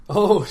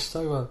Oh, she's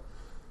talking about...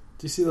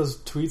 Do you see those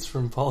tweets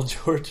from Paul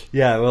George?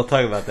 Yeah, we'll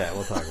talk about that.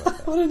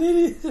 What an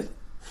idiot.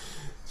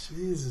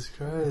 Jesus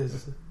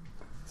Christ.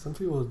 Some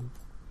people are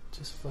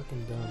just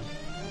fucking dumb.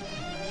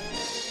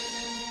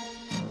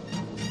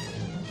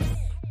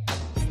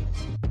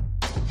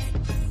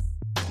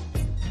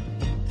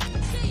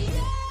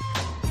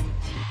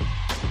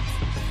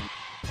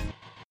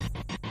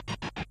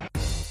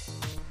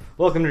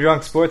 Welcome to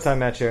Drunk Sports. I'm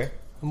Matt Cherry.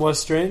 I'm Wes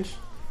Strange.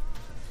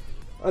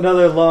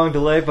 Another long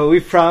delay, but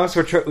we've promised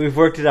we've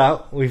worked it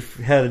out. We've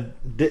had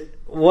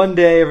one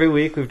day every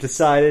week. We've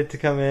decided to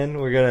come in.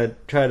 We're going to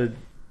try to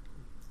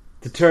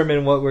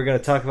determine what we're going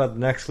to talk about the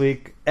next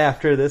week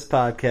after this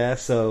podcast.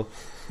 So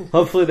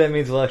hopefully that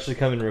means we'll actually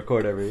come and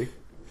record every week.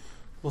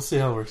 We'll see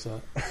how it works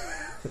out.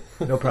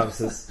 No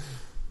promises.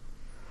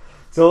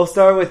 So we'll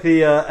start with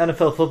the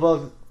NFL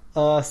football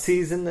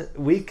season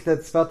week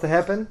that's about to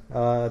happen.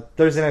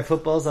 Thursday Night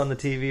Football's on the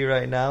TV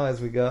right now as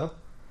we go.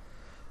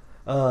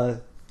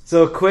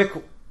 So quick,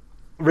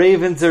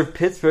 Ravens or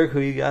Pittsburgh, who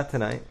you got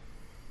tonight?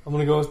 I'm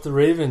going to go with the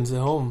Ravens at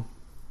home.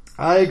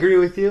 I agree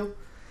with you.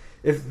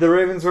 If the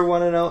Ravens were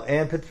 1-0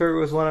 and Pittsburgh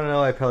was 1-0,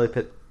 I'd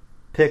probably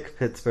pick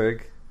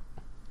Pittsburgh.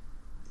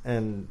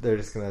 And they're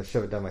just going to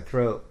shove it down my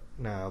throat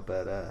now.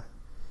 But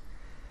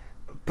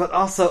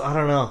also, I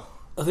don't know.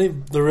 I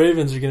think the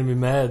Ravens are going to be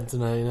mad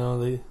tonight. You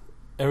know,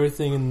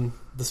 everything in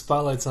the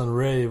spotlight's on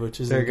Ray, which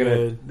isn't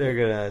good. They're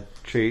gonna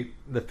treat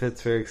the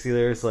Pittsburgh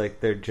Steelers like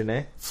they're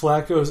Janae.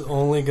 Flacco's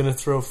only going to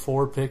throw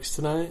 4 picks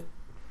tonight.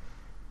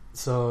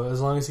 So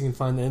as long as he can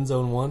find the end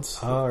zone once,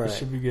 it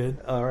should be good.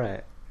 All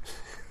right.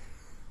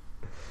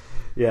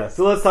 Yeah,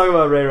 so let's talk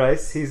about Ray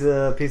Rice. He's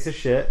a piece of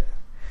shit.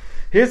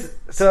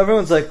 So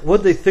everyone's like, what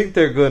do they think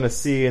they're going to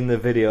see in the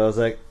video? I was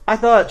like, I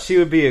thought she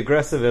would be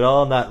aggressive at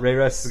all, not Ray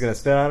Rice is going to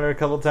spit on her a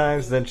couple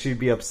times, then she'd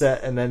be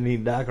upset, and then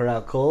he'd knock her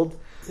out cold.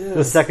 Yeah.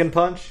 The second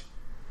punch.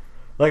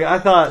 Like, I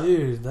thought...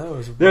 Dude, that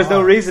was... There's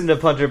no reason to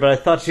punch her, but I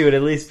thought she would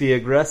at least be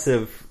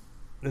aggressive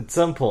at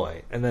some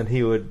point, and then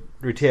he would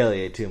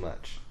retaliate too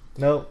much.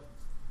 Nope.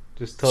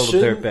 Just total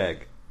dirtbag.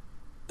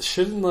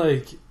 Shouldn't,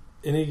 like,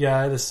 any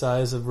guy the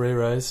size of Ray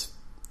Rice,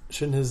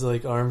 shouldn't his,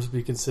 like, arms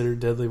be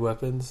considered deadly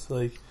weapons?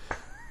 Like,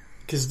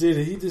 because, dude,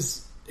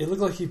 it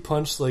looked like he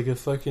punched, like, a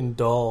fucking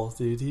doll,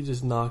 dude. He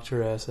just knocked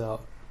her ass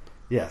out.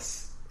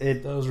 Yes.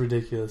 That was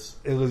ridiculous.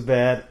 It was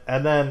bad.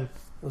 And then...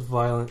 It was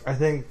violent. I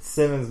think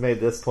Simmons made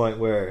this point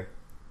where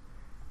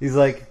he's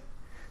like,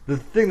 the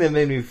thing that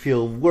made me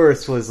feel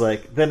worse was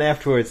like, then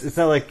afterwards, it's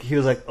not like he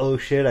was like, oh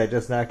shit, I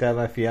just knocked out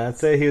my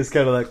fiance. He was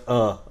kind of like,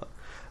 oh,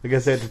 I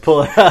guess I had to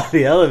pull her out of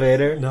the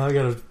elevator. Now I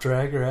gotta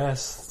drag her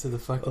ass to the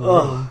fucking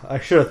room. I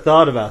should have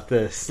thought about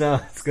this.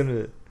 Now it's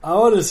gonna... I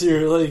want to see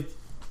her, like,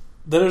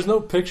 there's no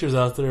pictures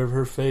out there of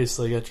her face,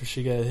 like, after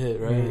she got hit,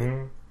 right?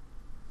 Mm-hmm.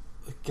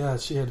 Like, God,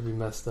 she had to be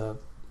messed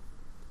up.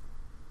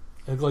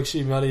 It looked like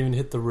she might even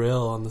hit the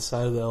rail on the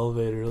side of the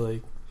elevator.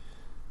 Like,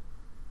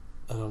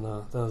 I don't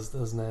know. That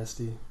was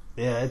nasty.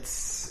 Yeah,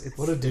 it's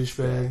what a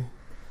douchebag.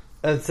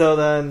 And so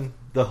then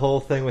the whole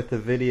thing with the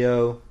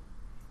video.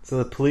 So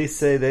the police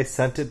say they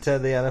sent it to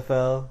the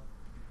NFL,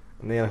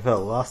 and the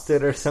NFL lost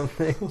it or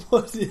something.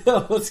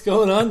 What's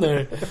going on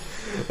there?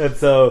 And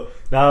so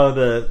now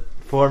the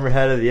former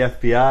head of the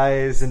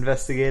FBI is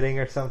investigating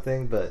or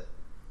something, but.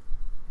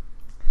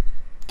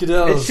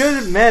 It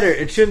shouldn't matter.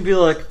 It shouldn't be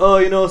like,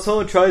 oh,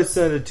 someone tried to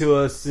send it to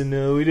us and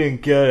we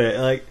didn't get it.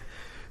 Like,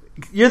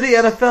 you're the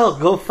NFL.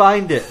 Go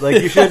find it. Like,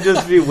 you shouldn't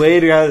just be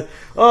waiting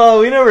on,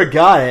 we never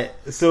got it,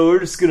 so we're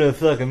just going to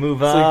fucking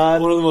move on.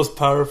 Like one of the most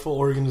powerful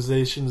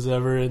organizations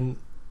ever, and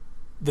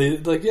they,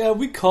 like, yeah,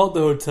 we called the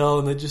hotel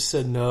and they just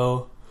said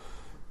no.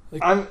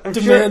 Like, I'm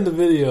demand sure, the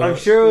video. I'm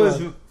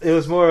sure it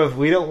was more of,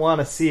 we don't want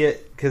to see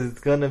it because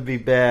it's going to be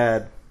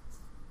bad.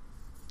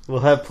 We'll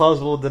have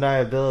plausible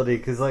deniability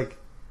because, like,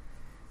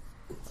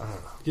 I don't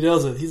know.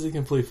 Goodell's he's a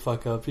complete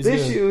fuck up. The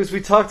issue is, we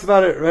talked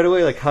about it right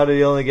away, like, how did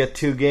he only get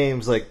 2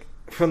 games, like,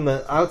 from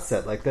the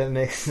outset? Like, that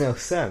makes no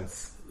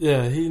sense.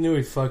 Yeah, he knew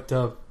he fucked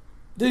up.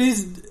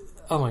 Dude,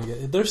 oh my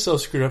God, they're so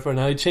screwed up right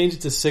now. He changed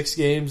it to 6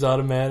 games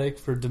automatic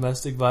for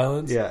domestic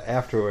violence. Yeah,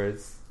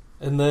 afterwards.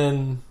 And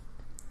then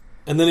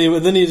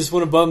he just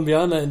went above and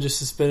beyond that and just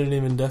suspended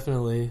him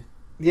indefinitely.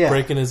 Yeah,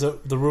 breaking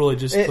the rule he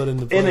just put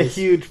into place. In a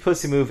huge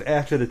pussy move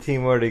after the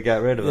team already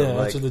got rid of him.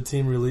 Yeah, after the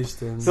team released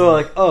him. So,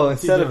 like,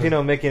 instead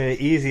of, making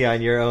it easy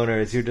on your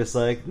owners, you're just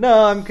like,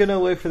 no, I'm going to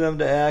wait for them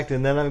to act,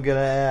 and then I'm going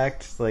to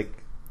act. Like,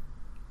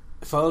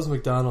 if I was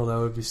McDonald, I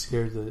would be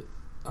scared that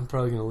I'm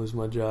probably going to lose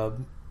my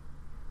job.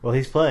 Well,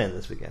 he's playing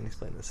this weekend. He's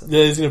playing this Sunday.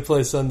 Yeah, he's going to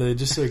play Sunday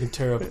just so he can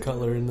tear up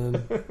Cutler, and then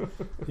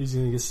he's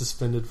going to get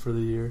suspended for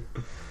the year.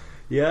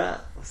 Yeah.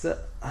 So,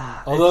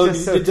 although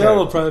Goodell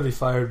will probably be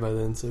fired by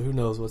then, so who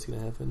knows what's going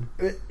to happen.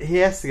 He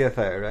has to get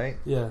fired, right?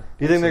 Yeah. Do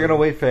you think they're going to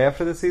wait for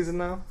after the season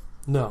now?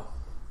 No.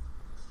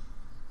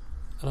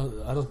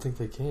 I don't think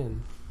they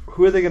can.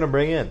 Who are they going to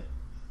bring in?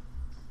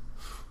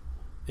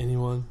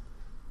 Anyone.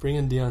 Bring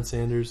in Deion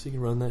Sanders. He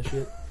can run that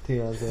shit.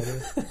 Deion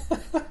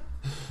Sanders.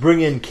 Bring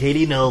in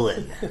Katie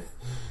Nolan. Did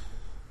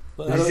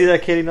you see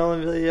that Katie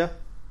Nolan video?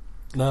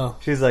 No.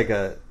 She's like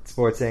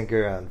sports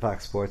anchor on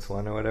Fox Sports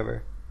 1 or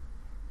whatever.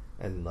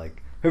 And,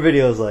 like, her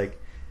video is like,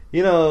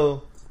 you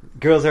know,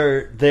 girls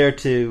are there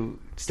to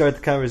start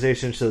the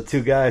conversation so the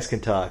two guys can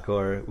talk,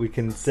 or we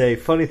can say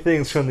funny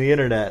things from the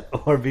internet,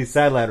 or be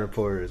sideline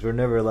reporters. We're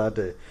never allowed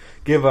to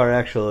give our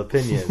actual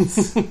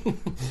opinions.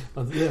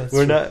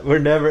 We're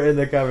never in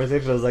the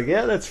conversation. I was like,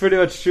 yeah, that's pretty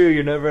much true.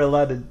 You're never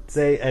allowed to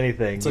say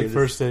anything. It's like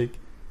First Take.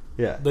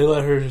 Yeah. They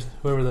let her,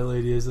 whoever that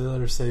lady is, they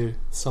let her say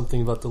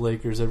something about the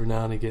Lakers every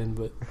now and again,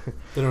 but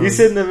they don't you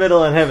sit in the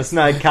middle and have a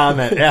snide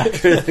comment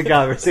after the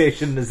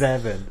conversation has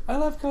happened. I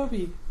love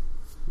Kobe.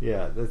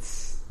 Yeah,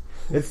 it's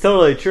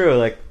totally true.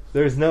 Like,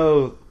 there's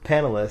no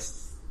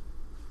panelists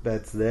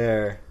that's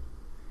there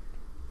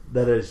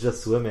that is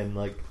just women.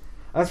 Like,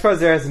 I'm surprised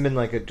there hasn't been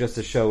like just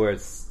a show where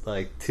it's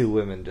like two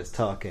women just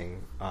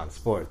talking on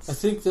sports. I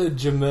think the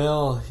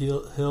Jamel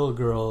Hill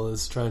girl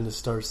is trying to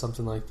start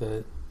something like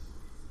that.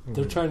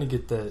 They're trying to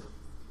get that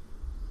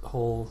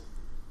whole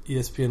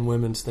ESPN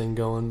women's thing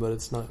going, but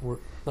it's not.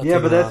 Yeah,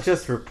 but that's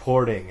just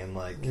reporting and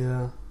like,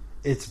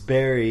 it's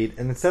buried.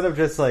 And instead of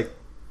just like,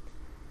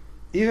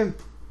 even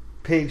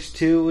Page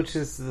 2, which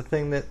is the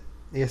thing that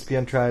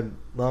ESPN tried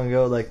long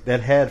ago, like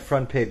that had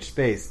front page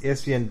space.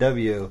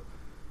 ESPNW,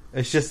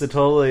 it's just a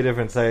totally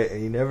different site,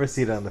 and you never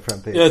see it on the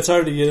front page. Yeah, it's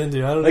hard to get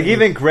into. I don't like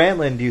even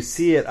Grantland, you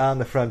see it on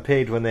the front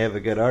page when they have a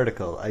good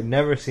article. I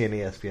never see an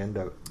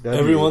ESPNW.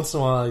 Every once in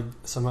a while,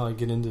 somehow I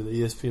get into the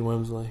ESPN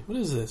women's. Like, what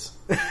is this?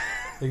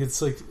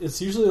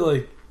 It's usually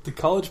like the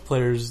college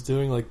players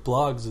doing like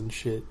blogs and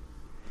shit.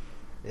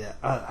 Yeah.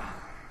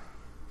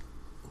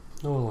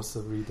 No one wants to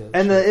read that.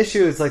 And the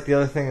issue is like the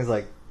other thing is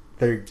like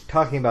they're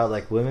talking about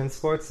like women's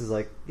sports is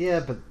like,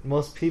 yeah, but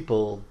most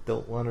people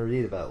don't want to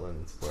read about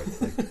women's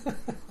sports. Like,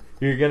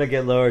 you're gonna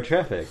get lower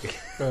traffic.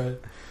 Right.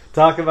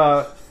 Talk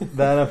about the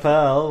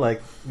NFL,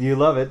 like you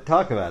love it.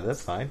 Talk about it.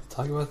 That's fine.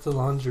 Talk about the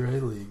lingerie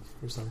league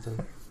or something.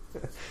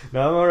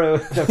 No, I'm alright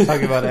with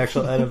talking about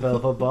actual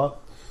NFL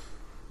football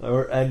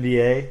or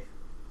NBA.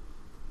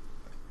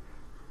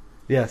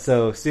 Yeah,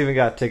 so Steven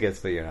got tickets,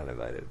 but you're not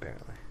invited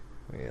apparently.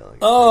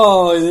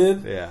 Oh, he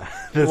did? Yeah.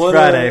 This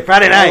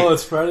Friday night. Oh,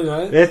 it's Friday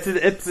night? It's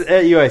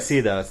at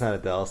UIC, though. It's not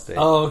at the Allstate.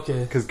 Oh, okay.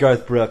 Because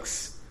Garth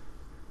Brooks,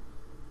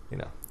 you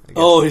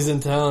know. He's in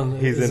town.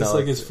 He's Is this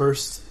like his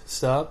first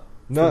stop?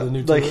 No, for the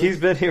new like tour? he's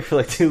been here for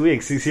like 2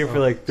 weeks. He's here for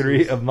like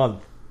 3 a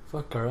month.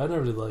 Fuck Garth. I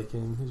never did like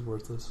him. He's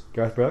worthless.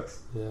 Garth Brooks?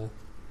 Yeah.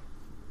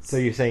 So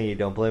you're saying you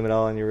don't blame it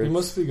all on your roots? He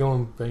must be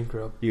going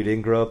bankrupt. You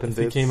didn't grow up in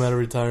He came out of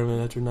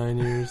retirement after 9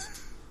 years.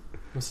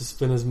 Must have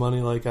spent his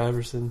money like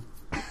Iverson.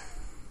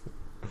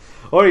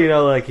 Or, you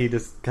know, like, he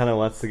just kind of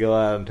wants to go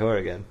out on tour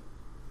again.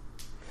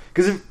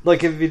 Because, I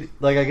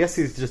guess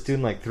he's just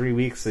doing, like, 3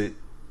 weeks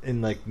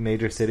in, like,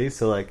 major cities.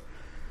 So, like,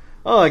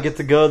 I get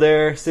to go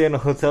there, stay in a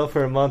hotel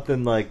for a month,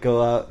 and, like,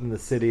 go out in the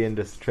city and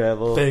just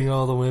travel. Bang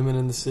all the women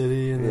in the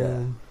city, and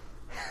then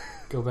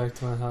go back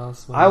to my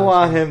house. I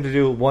want him to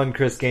do one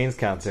Chris Gaines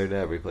concert at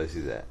every place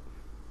he's at.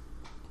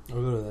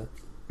 I'll go to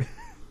that.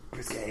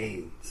 Chris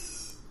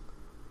Gaines.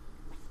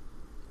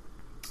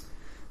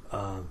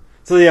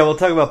 So yeah, we'll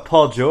talk about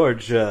Paul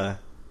George. So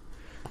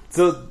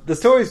the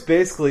story's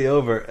basically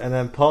over, and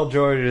then Paul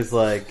George is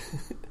like,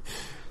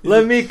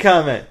 "Let me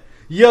comment.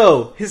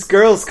 Yo, his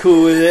girl's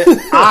cool with it.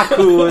 I'm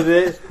cool with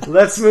it.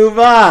 Let's move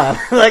on."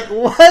 Like,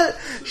 what?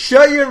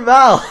 Shut your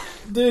mouth,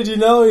 dude. You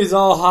know he's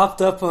all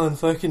hopped up on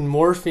fucking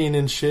morphine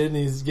and shit, and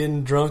he's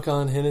getting drunk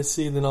on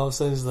Hennessy. Then all of a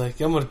sudden he's like,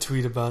 "I'm gonna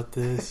tweet about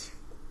this."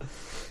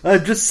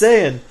 I'm just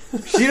saying,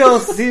 she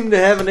don't seem to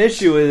have an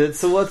issue with it.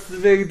 So what's the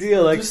big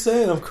deal? Like, I'm just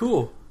saying, I'm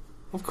cool.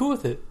 I'm cool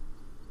with it.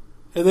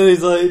 And then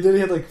he's like, then he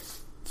had like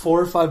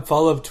 4 or 5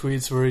 follow-up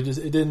tweets where it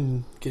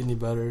didn't get any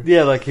better.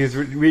 Yeah, like he was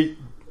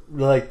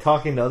like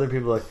talking to other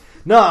people like,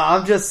 no,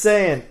 I'm just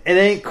saying, it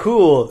ain't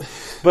cool,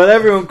 but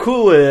everyone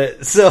cool with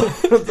it. So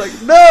it's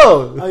like,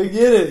 no! I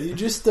get it. You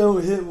just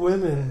don't hit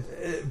women.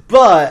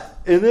 But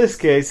in this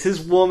case, his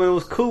woman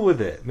was cool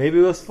with it. Maybe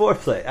it was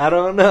foreplay. I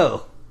don't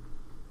know.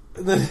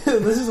 This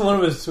is one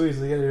of his tweets.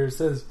 Look at it here. It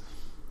says,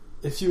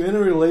 if you in a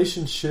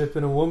relationship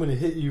and a woman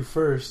hit you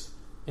first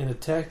and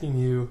attacking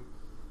you,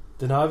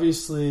 then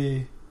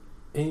obviously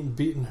ain't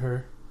beating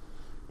her.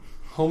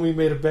 Homie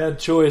made a bad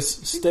choice.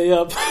 Stay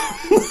up.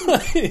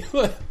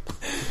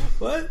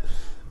 What?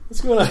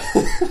 What's going on?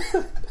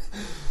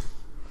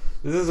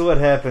 This is what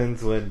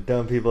happens when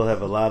dumb people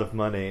have a lot of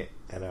money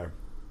and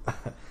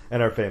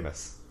are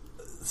famous.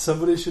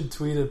 Somebody should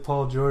tweet at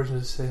Paul George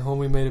and say,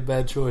 homie made a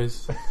bad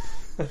choice.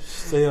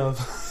 Stay up.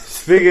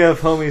 Speaking of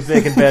homies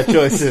making bad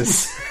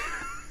choices,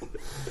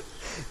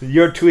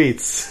 your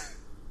tweets.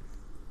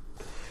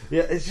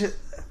 Yeah, it's just...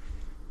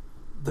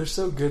 They're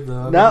so good,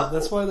 though.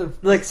 That's why they're...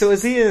 Like, so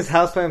is he in his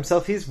house by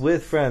himself? He's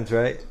with friends,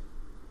 right?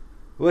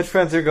 Which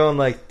friends are going,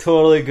 like,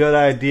 totally good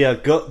idea.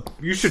 Go,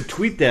 you should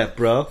tweet that,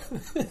 bro.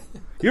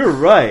 You're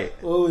right.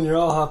 Well, when you're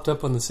all hopped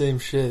up on the same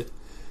shit,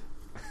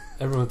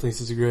 everyone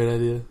thinks it's a great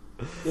idea.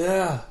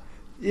 Yeah.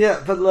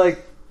 Yeah, but,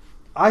 like,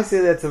 I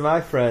say that to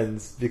my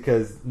friends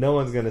because no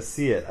one's going to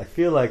see it. I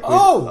feel like...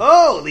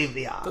 leave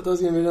the I thought that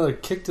was going to be another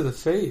kick to the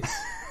face.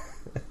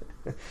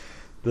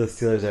 The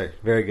Steelers are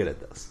very good at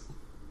those.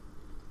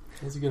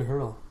 That's a good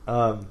hurdle.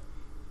 But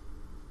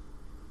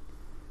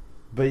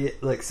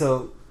like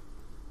so,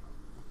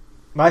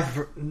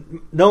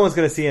 no one's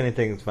gonna see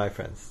anything my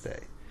friends say.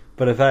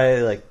 But if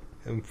I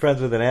am friends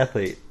with an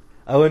athlete,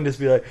 I wouldn't just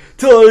be like,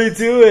 totally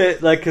do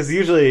it, because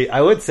usually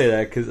I would say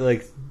that because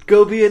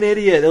go be an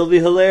idiot, it'll be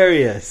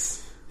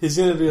hilarious. He's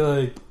gonna be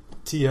like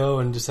T.O.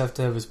 and just have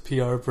to have his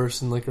PR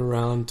person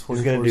around 24/7.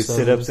 He's gonna do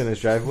sit-ups in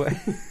his driveway.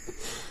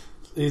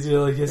 He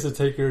has to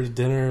take her to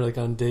dinner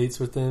on dates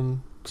with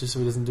him just so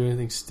he doesn't do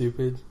anything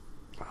stupid.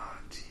 Oh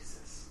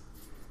Jesus!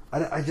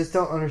 I just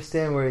don't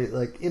understand where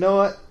you know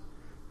what?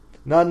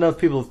 Not enough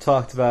people have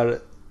talked about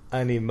it.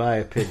 I need my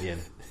opinion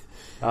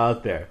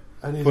out there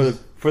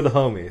for the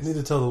homies. I need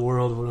to tell the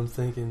world what I'm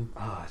thinking.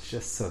 Oh, it's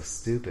just so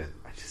stupid.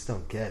 I just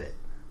don't get it.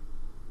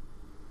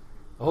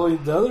 Oh,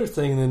 the other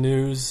thing in the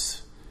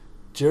news,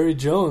 Jerry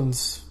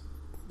Jones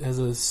has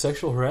a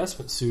sexual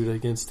harassment suit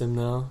against him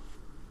now.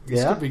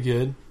 This could be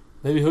good.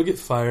 Maybe he'll get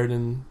fired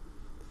and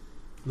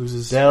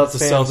loses to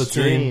sell the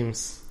team.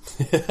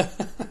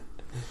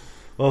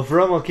 Well, if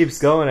Romo keeps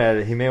going at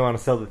it, he may want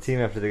to sell the team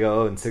after they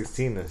go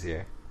 0-16 this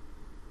year.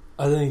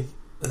 I think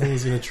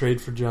he's going to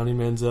trade for Johnny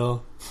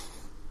Manziel.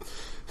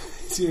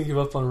 He's going to give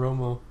up on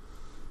Romo.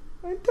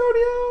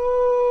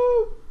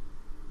 Antonio!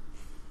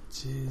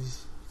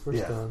 Jeez.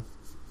 First down.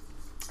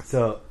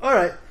 So,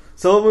 alright.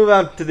 So we'll move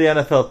on to the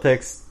NFL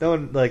picks. No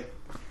one,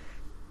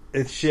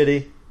 it's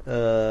shitty.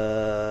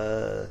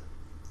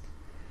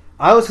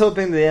 I was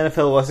hoping the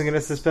NFL wasn't going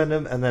to suspend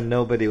him, and then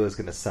nobody was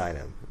going to sign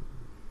him.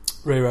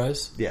 Ray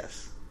Rice?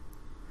 Yes.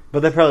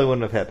 But that probably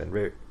wouldn't have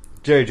happened.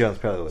 Jerry Jones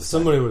probably would have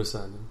Somebody would have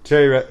signed him.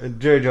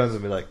 Jerry Jones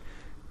would be like,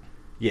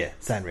 yeah,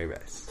 sign Ray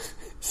Rice.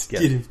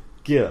 Get him.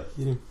 Get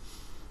him.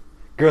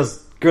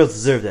 Girls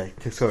deserve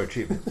that sort of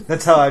treatment.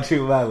 That's how I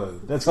treat my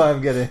women. That's why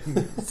I'm getting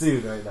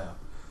sued right now.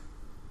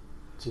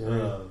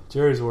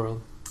 Jerry's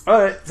world.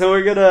 Alright, so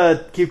we're going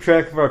to keep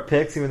track of our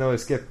picks, even though we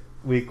skipped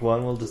week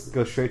 1. We'll just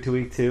go straight to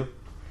week 2.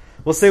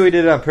 We'll say we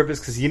did it on purpose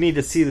because you need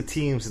to see the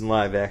teams in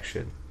live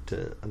action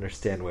to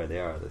understand where they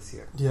are this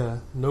year. Yeah,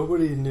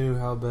 nobody knew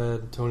how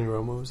bad Tony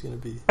Romo was going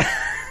to be.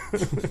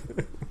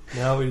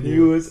 Now we do. He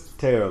was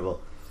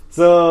terrible.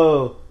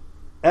 So,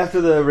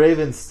 after the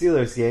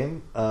Ravens-Steelers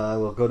game,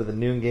 we'll go to the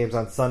noon games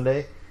on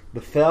Sunday.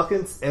 The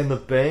Falcons and the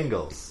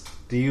Bengals.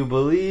 Do you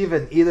believe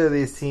in either of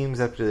these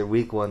teams after their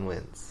week 1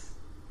 wins?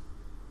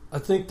 I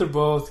think they're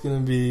both going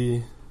to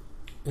be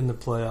in the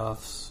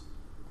playoffs.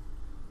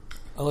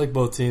 I like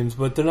both teams,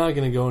 but they're not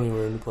going to go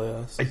anywhere in the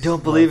playoffs. I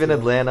don't believe in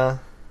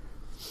Atlanta.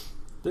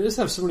 They just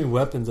have so many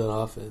weapons on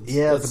offense.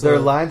 Yeah, but their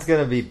line's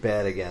going to be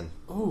bad again.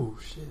 Oh,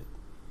 shit.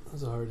 That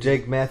was a hard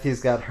Jake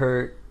Matthews got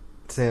hurt.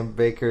 Sam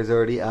Baker's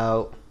already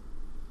out.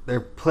 They're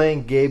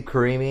playing Gabe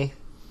Karimi.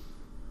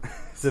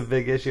 It's a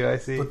big issue I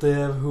see. But they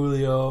have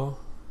Julio.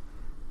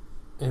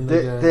 And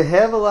they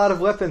have a lot of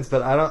weapons,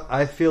 but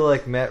I feel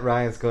like Matt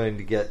Ryan's going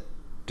to get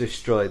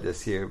destroyed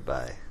this year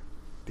by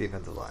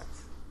defensive lines.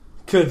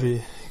 Could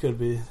be.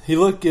 He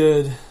looked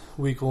good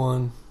week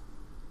 1.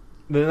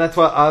 Then that's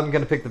why I'm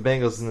going to pick the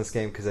Bengals in this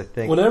game because I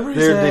think their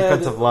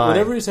defensive line.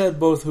 Whenever he's had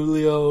both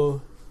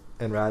Julio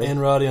and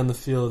Roddy on the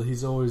field,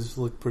 he's always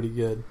looked pretty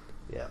good.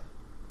 Yeah.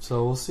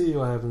 So we'll see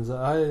what happens.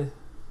 I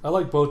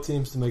like both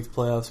teams to make the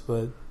playoffs,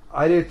 but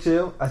I do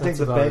too. I think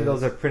the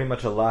Bengals are pretty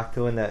much a lock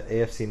to win that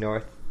AFC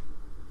North.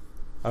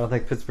 I don't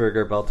think Pittsburgh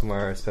or Baltimore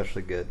are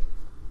especially good.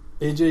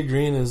 AJ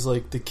Green is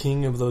like the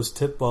king of those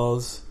tip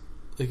balls.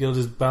 He'll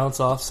just bounce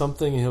off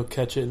something and he'll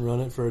catch it and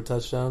run it for a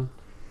touchdown.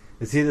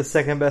 Is he the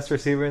second best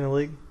receiver in the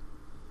league?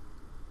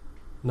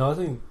 No, I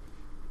think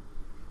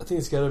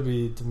it's got to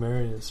be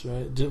Demaryius,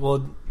 right?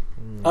 Well,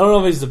 I don't know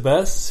if he's the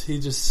best. He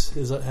just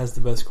has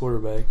the best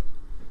quarterback.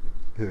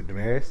 Who,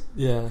 Demaryius?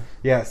 Yeah.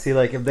 Yeah, see,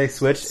 if they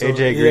switched,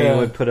 AJ Green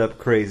would put up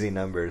crazy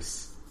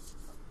numbers.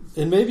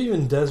 And maybe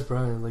even Dez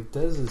Bryant.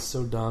 Dez is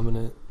so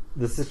dominant.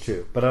 This is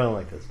true, but I don't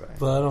like Dez Bryant.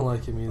 But I don't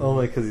like him either.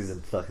 Only because he's a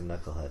fucking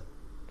knucklehead.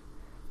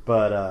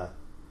 But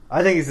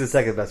I think he's the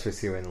second best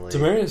receiver in the league.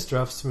 Demaryius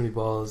drops too many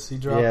balls. He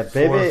dropped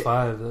 4 or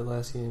 5 that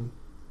last game.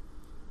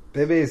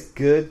 Bebe is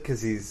good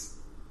because he's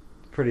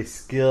pretty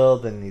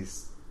skilled and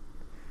he's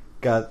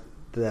got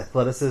the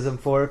athleticism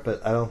for it,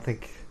 but I don't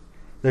think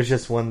there's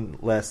just one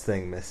last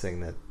thing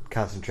missing, that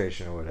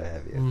concentration or what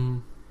have you.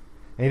 And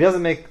he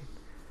doesn't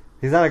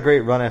he's not a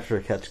great run after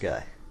a catch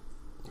guy.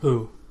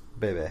 Who?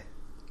 Bebe.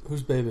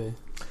 Who's Bebe?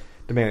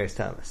 Demaryius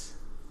Thomas.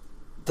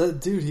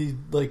 That dude, he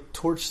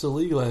torched the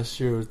league last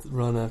year with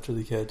run after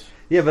the catch.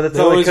 Yeah, but that's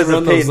only because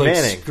of Peyton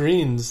Manning.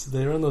 Screens.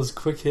 They run those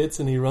quick hits,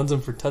 and he runs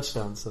them for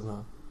touchdowns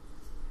somehow.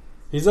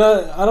 He's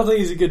not. I don't think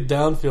he's a good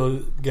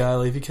downfield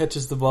guy. If he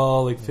catches the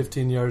ball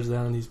 15 yards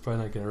down, he's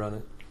probably not going to run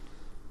it.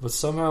 But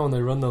somehow, when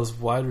they run those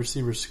wide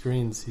receiver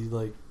screens, he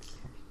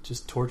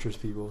just tortures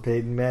people.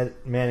 Peyton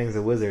Manning's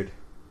a wizard.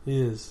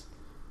 He is.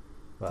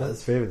 Wow,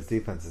 this Ravens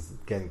defense is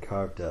getting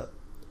carved up.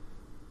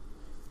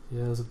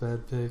 Yeah, it was a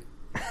bad pick.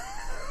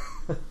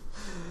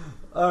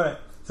 Alright,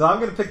 so I'm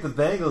going to pick the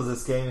Bengals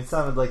this game. It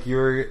sounded like you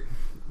were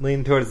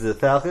leaning towards the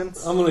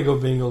Falcons. I'm going to go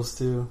Bengals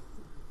too.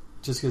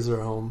 just because they're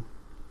at home.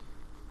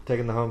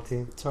 Taking the home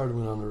team. It's hard to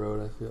win on the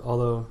road, I feel.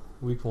 Although,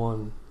 week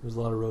 1, there's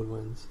a lot of road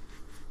wins.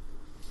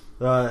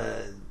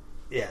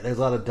 Yeah, there's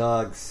a lot of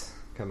dogs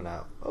coming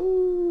out.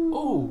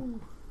 Oh.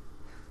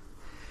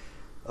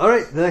 All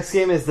right, the next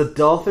game is the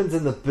Dolphins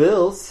and the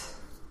Bills.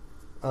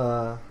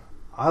 I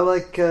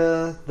like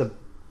the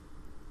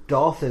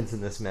Dolphins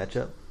in this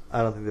matchup.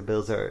 I don't think the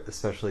Bills are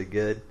especially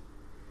good.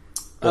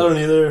 I don't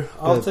either.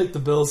 I'll take the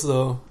Bills,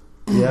 though.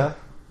 Yeah?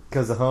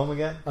 Because of home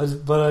again?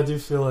 But I do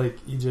feel like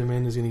E.J.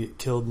 Manuel's going to get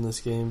killed in this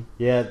game.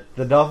 Yeah,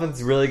 the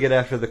Dolphins really get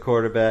after the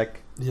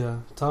quarterback. Yeah,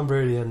 Tom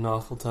Brady had an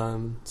awful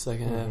time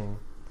second half.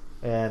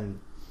 And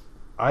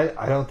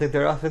I don't think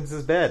their offense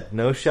is bad.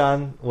 No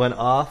Sean went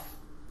off.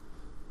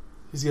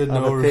 He's got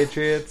on the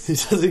Patriots. He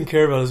doesn't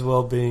care about his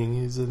well-being.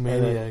 He's a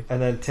maniac.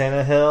 And then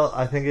Tannehill,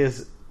 I think,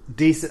 is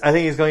decent. I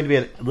think he's going to be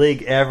a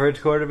league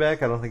average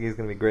quarterback. I don't think he's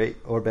going to be great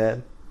or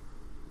bad.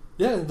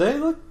 Yeah, they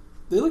look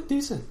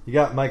decent. You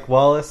got Mike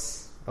Wallace.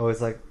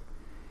 Always like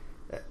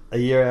a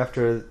year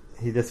after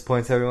he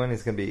disappoints everyone,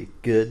 he's going to be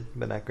good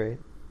but not great.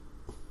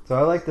 So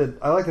I like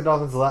the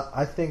Dolphins a lot.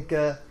 I think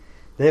they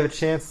have a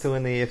chance to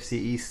win the AFC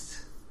East.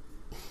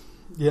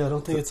 Yeah, I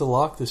don't think it's a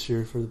lock this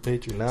year for the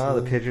Patriots. No,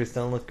 the Patriots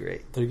don't look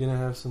great. They're going to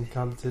have some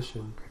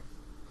competition.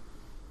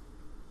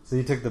 So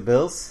you took the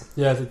Bills?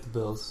 Yeah, I took the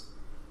Bills.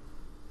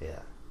 Yeah.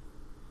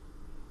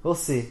 We'll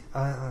see.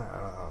 I don't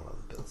know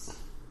the Bills.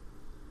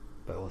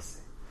 But we'll see.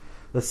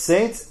 The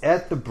Saints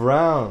at the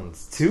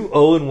Browns. 2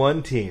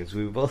 0-1 teams.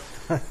 We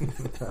both...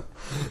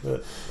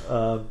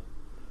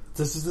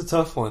 This is a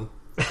tough one.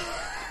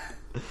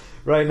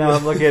 Right now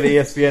I'm looking at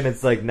ESPN.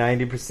 It's like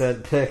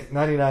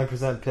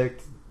 99%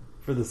 picked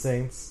for the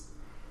Saints.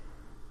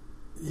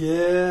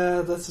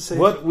 Yeah, that's the same.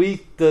 What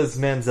week does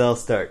Manziel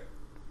start?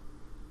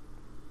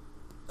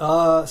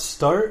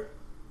 Start?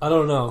 I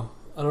don't know.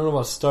 I don't know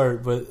about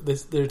start, but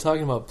they're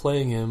talking about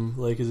playing him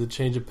like as a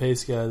change of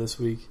pace guy this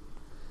week.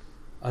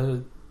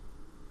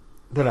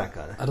 They're not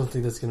gonna. I don't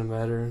think that's gonna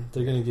matter.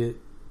 They're gonna get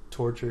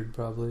tortured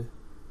probably.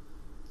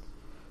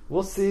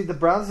 We'll see. The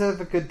Browns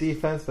have a good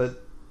defense,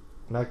 but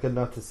not good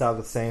enough to stop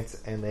the Saints,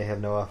 and they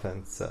have no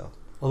offense. So,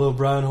 although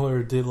Brian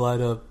Hoyer did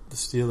light up the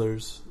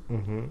Steelers.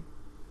 Mm-hmm.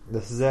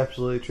 This is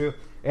absolutely true,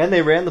 and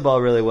they ran the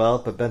ball really well.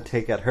 But Ben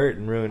Tate got hurt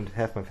and ruined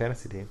half my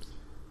fantasy teams.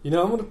 You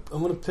know,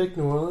 I'm gonna pick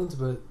New Orleans,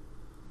 but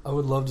I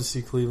would love to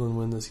see Cleveland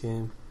win this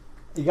game.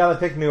 You gotta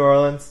pick New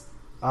Orleans.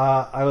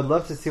 I would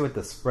love to see what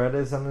the spread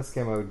is on this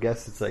game. I would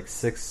guess it's like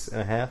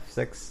 6.5,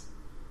 6,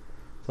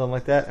 something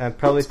like that. And I'd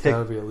probably take.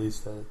 Gotta be at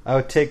least that. I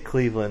would take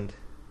Cleveland.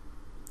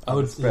 I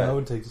would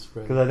take the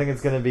spread because I think it's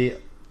going to be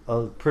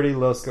a pretty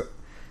low score.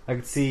 I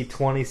could see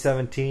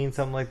 20-17,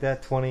 something like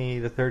that,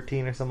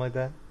 20-13 or something like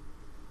that.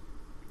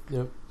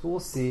 Yep. So we'll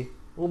see.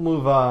 We'll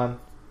move on.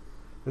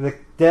 The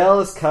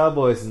Dallas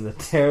Cowboys and the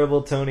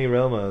terrible Tony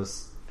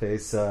Romos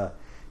face the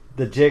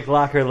Jake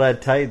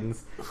Locker-led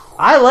Titans.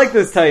 I like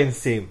this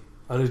Titans team.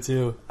 I do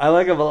too. I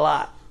like them a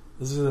lot.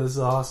 This is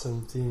an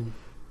awesome team.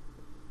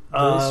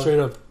 Straight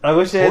up. I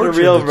wish they had a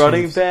real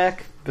running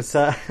back,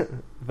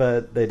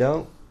 but they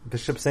don't.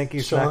 Bishop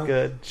Sankey's not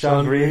good.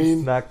 Sean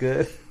Green's not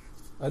good.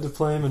 I had to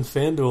play him in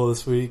FanDuel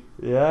this week.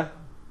 Yeah?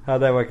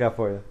 How'd that work out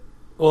for you?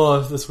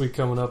 Well, this week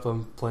coming up,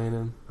 I'm playing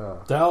him.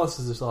 Oh. Dallas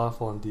is just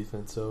awful on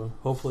defense, so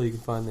hopefully he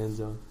can find the end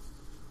zone.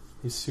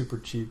 He's super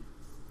cheap.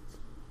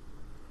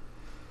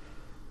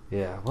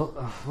 Yeah,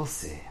 well, we'll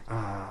see.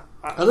 I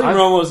think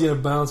Romo's going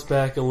to bounce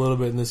back a little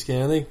bit in this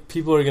game. I think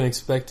people are going to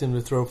expect him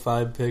to throw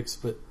 5 picks,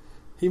 but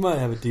he might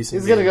have a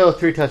decent He's going to go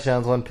 3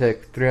 touchdowns, 1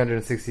 pick,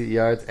 360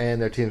 yards,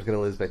 and their team's going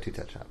to lose by 2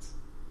 touchdowns.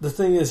 The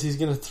thing is, he's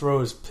going to throw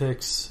his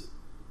picks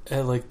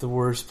at like the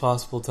worst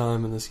possible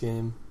time in this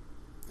game.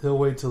 He'll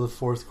wait till the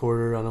fourth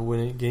quarter on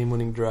a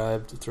game-winning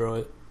drive to throw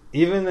it.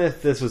 Even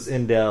if this was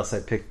in Dallas,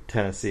 I'd pick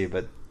Tennessee,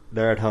 but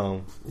they're at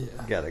home. Yeah,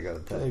 gotta go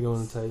to Titans. Gotta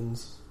go to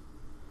Titans.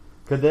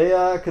 Could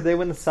they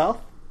win the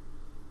South?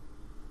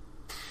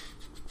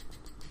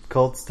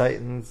 Colts,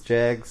 Titans,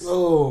 Jags.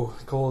 Oh,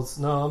 Colts.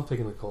 No, I'm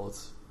picking the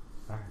Colts.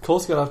 Right.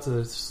 Colts got off to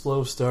a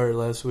slow start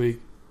last week,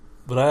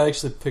 but I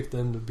actually picked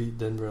them to beat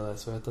Denver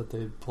last week. I thought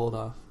they'd pull it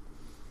off.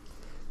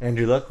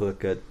 Andrew Luck looked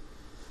good.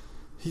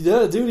 He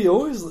did, dude. He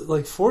always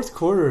like fourth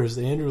quarter is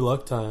the Andrew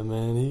Luck time,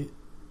 man.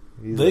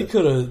 They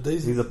could have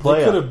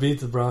beat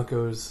the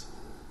Broncos,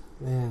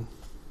 man.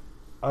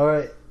 All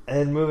right,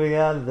 and moving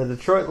on, the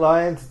Detroit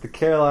Lions, the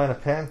Carolina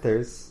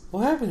Panthers.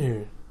 What happened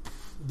here?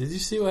 Did you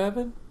see what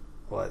happened?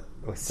 What?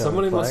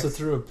 Somebody must have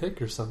threw a pick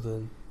or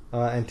something.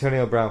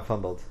 Antonio Brown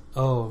fumbled.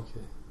 Oh,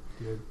 okay,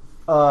 good.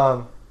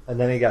 And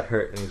then he got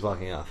hurt, and he's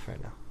walking off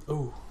right now.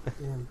 Oh,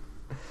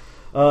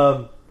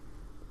 damn.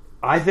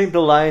 I think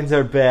the Lions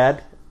are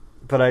bad,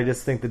 but I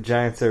just think the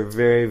Giants are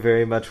very,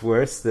 very much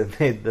worse. That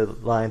made the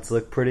Lions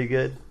look pretty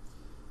good.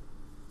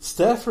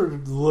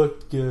 Stafford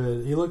looked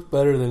good. He looked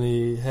better than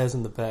he has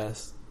in the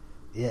past.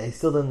 Yeah, he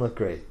still didn't look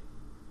great.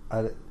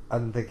 I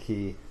don't think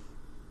he...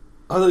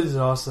 I thought he was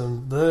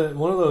awesome.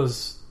 One of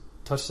those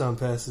touchdown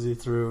passes he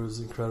threw was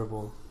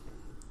incredible.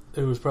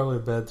 It was probably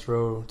a bad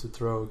throw to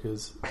throw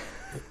because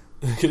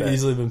it could have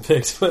easily been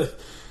picked, but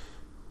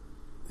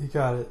He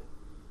got it.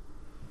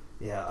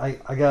 Yeah,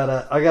 I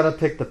gotta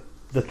pick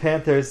the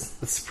Panthers.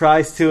 The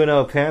surprise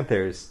 2-0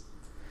 Panthers.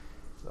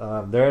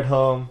 They're at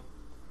home.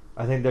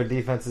 I think their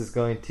defense is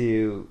going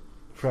to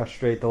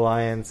frustrate the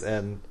Lions,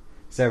 and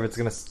Stafford's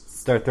going to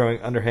start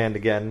throwing underhand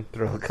again,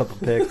 throw a couple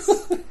picks.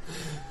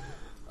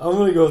 I'm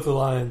going to go with the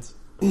Lions.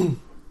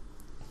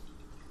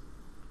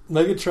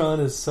 Megatron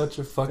is such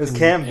a fucking Is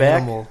Cam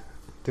animal. back?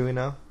 Do we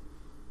know?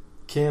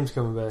 Cam's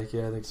coming back,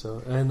 yeah, I think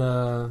so. And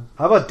how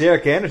about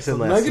Derek Anderson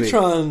last week?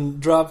 Megatron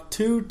dropped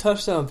 2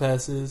 touchdown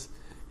passes.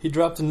 He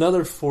dropped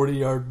another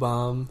 40-yard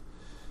bomb.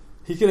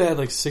 He could have had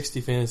like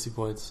 60 fantasy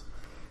points.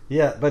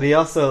 Yeah, but he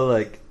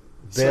also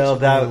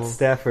bailed out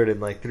Stafford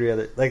and 3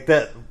 other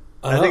that.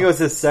 I think it was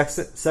his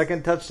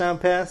second touchdown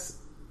pass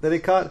that he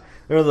caught.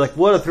 They were like,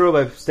 "What a throw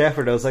by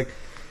Stafford!" I was like,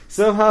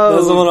 somehow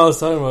that's the one I was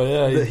talking about.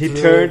 Yeah, he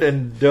turned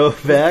and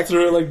dove back,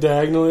 threw it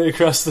diagonally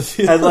across the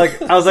field. And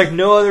I was like,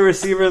 no other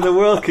receiver in the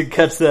world could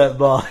catch that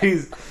ball.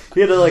 He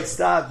had to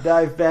stop,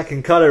 dive back,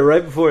 and cut it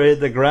right before it hit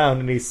the ground.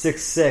 And he's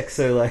 6'6",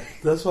 so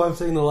that's why I'm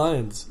taking the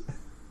Lions.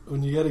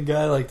 When you got a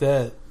guy like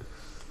that,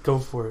 go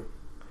for it.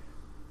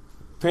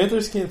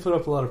 Panthers can't put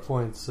up a lot of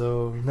points,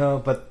 so no.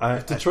 But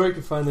if Detroit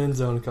can find the end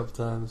zone a couple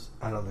times,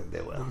 I don't think they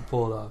will.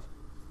 Pull it off.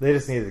 They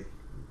just need to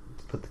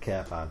put the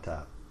cap on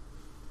top.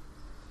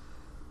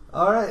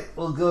 All right,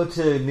 we'll go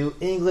to New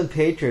England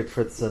Patriots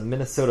for the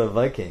Minnesota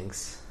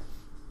Vikings.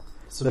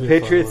 The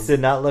Patriots did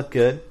not look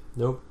good.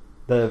 Nope.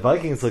 The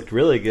Vikings looked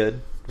really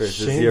good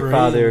versus Shane your Vereen.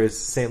 father's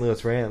St.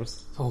 Louis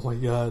Rams. Oh my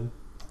God,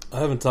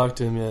 I haven't talked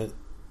to him yet.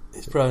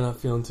 He's probably not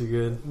feeling too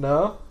good.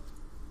 No.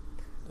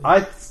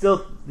 I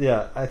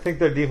think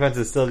their defense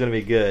is still going to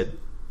be good.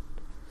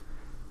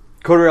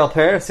 Cordarrelle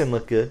Patterson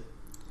looked good.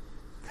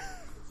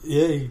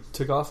 Yeah, he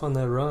took off on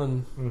that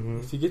run. Mm-hmm.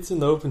 If he gets in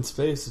the open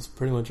space, it's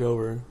pretty much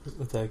over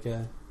with that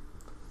guy.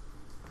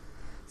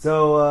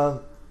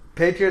 So,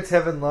 Patriots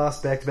haven't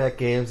lost back-to-back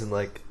games in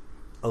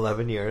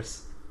 11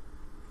 years.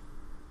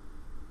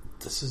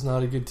 This is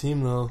not a good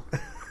team, though.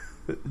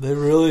 They're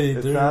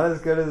not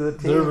as good as the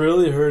team. They're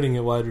really hurting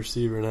at wide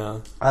receiver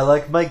now. I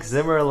like Mike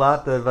Zimmer a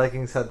lot, the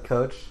Vikings head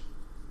coach.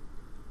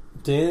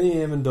 Danny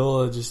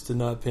Amendola just did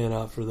not pan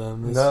out for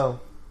them.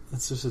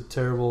 It's just a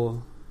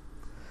terrible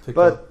pickup.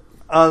 But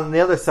on the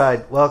other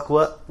side, Wes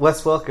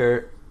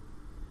Welker,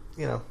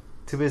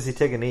 too busy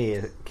taking a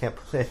knee, can't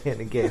play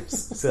any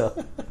games.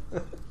 So,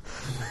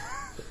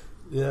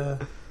 yeah.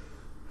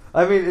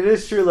 I mean, it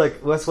is true.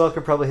 Wes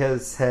Welker probably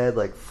has had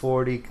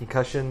 40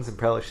 concussions and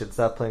probably should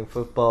stop playing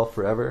football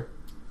forever.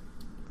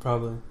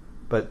 Probably.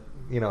 But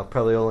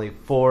probably only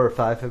 4 or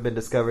 5 have been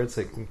discovered,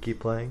 so he can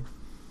keep playing.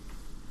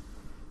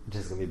 Which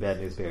is gonna be bad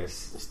news,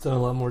 Bears. He's done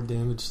a lot more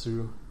damage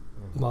through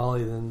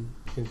Molly than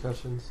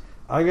concussions.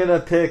 I'm gonna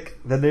pick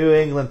the New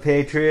England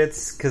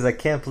Patriots because I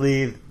can't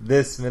believe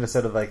this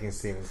Minnesota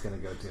Vikings team is gonna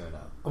go 2-0.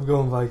 I'm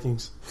going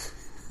Vikings.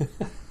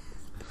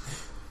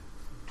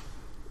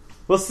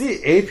 We'll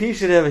see. AP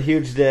should have a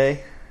huge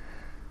day.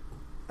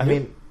 I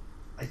mean,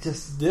 if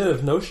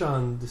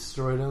Noshan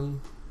destroyed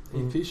him,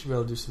 AP should be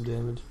able to do some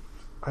damage.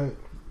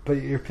 But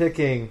you're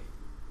picking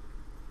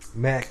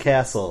Matt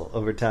Castle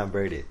over Tom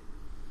Brady.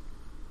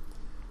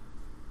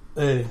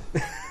 Hey,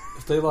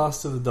 if they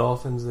lost to the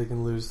Dolphins, they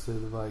can lose to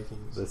the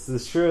Vikings. This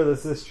is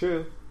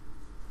true.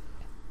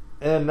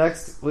 And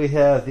next we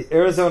have the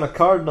Arizona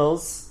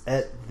Cardinals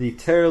at the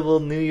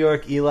terrible New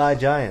York Eli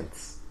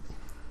Giants.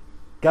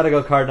 Gotta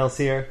go Cardinals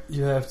here.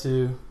 You have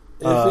to.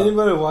 If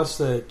anybody watched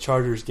that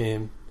Chargers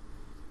game,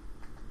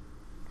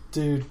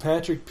 dude,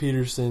 Patrick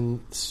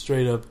Peterson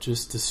straight up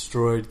just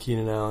destroyed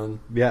Keenan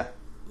Allen. Yeah.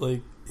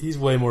 He's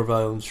way more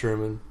valuable than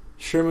Sherman.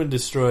 Sherman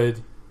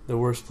destroyed the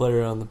worst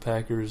player on the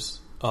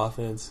Packers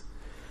offense.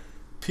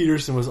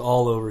 Peterson was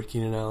all over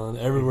Keenan Allen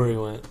everywhere he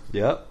went.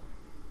 Yep.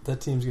 That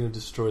team's going to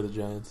destroy the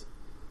Giants.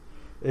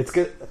 It's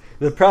good.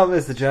 The problem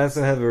is the Giants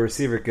don't have a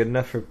receiver good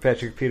enough for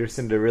Patrick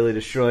Peterson to really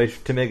destroy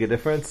to make a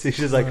difference. He's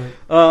just all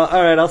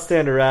right, I'll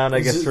stand around,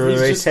 I guess, for the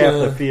race half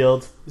the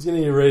field. He's going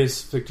to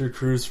erase Victor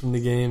Cruz from the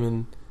game,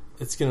 and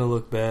it's going to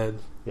look bad.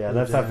 Yeah,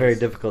 that's not very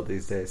difficult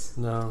these days.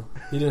 No,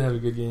 he didn't have a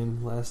good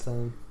game last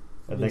time.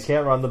 And they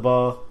can't run the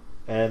ball.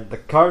 And the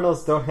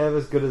Cardinals don't have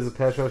as good as a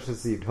pass rush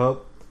as you'd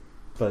hope,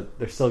 but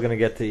they're still going to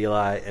get to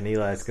Eli, and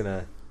Eli's going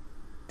to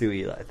do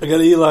Eli. I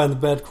got Eli in the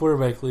bad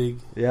quarterback league.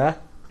 Yeah?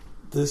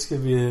 This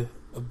could be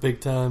a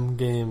big-time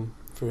game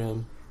for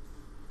him.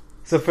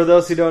 So for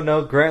those who don't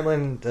know,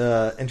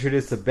 Grantland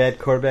introduced the bad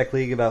quarterback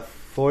league about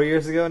 4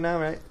 years ago now,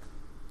 right?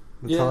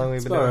 That's how long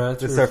we've been doing it.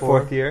 This is our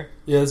 4th year?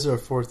 Yeah, this is our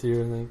 4th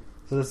year, I think.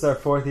 So this is our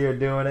 4th year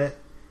doing it.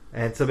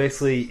 And so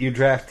basically you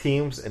draft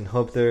teams and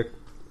hope that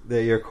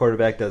your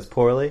quarterback does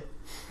poorly.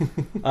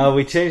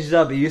 We changed it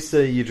up. It used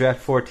to you draft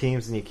 4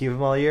 teams and you keep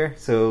them all year.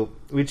 So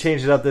we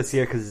changed it up this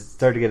year because it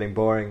started getting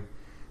boring,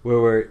 where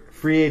we're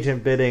free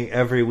agent bidding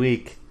every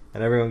week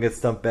and everyone gets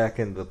dumped back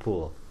into the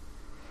pool.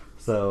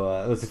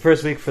 So it was the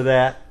first week for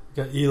that.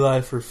 Got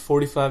Eli for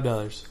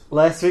 $45.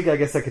 Last week, I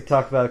guess I could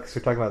talk about it because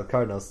we're talking about the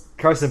Cardinals.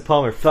 Carson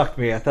Palmer fucked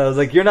me. I was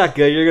like, you're not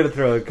good. You're going to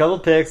throw a couple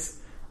picks.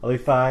 I'll be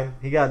fine.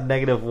 He got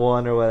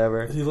 -1 or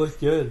whatever. He looked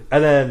good.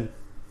 And then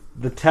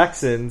the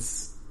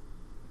Texans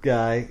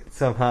guy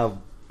somehow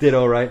did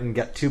all right and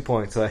got 2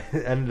 points, so I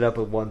ended up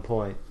with 1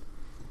 point.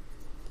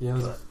 Yeah, it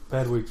was a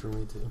bad week for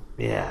me too.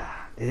 Yeah,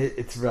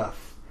 it's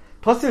rough.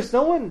 Plus, there's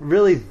no one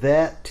really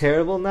that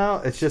terrible now.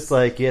 It's just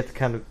like you have to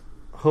kind of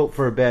hope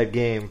for a bad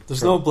game.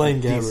 There's no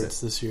Blaine Gabberts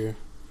this year.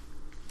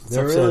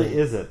 There really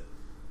isn't.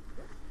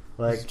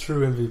 Like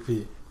true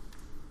MVP.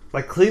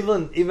 Like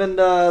Cleveland, even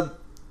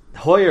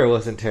Hoyer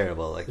wasn't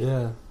terrible. Like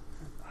yeah,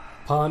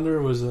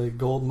 Ponder was a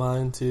gold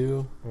mine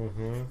too.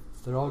 Mm-hmm.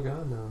 They're all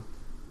gone now.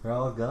 They're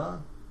all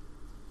gone.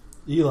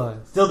 Eli,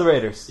 still the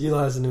Raiders.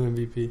 Eli's the new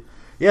MVP.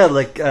 Yeah,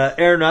 like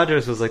Aaron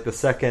Rodgers was like the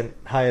second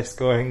highest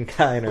scoring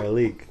guy in our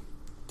league.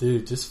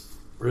 Dude, just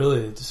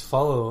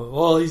follow.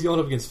 Well, he's going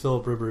up against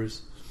Phillip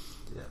Rivers.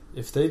 Yeah.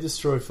 If they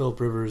destroy Phillip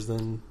Rivers,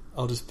 then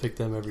I'll just pick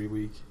them every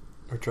week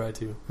or try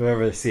to.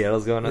 Whoever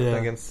Seattle's going up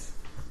against.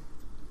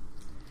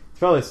 It's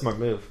probably a smart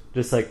move.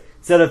 Just like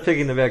instead of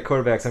picking the bad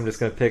quarterbacks, I'm just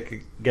going to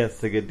pick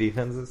against the good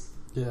defenses.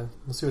 Yeah,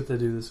 we'll see what they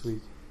do this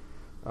week.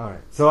 All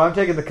right, so I'm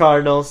taking the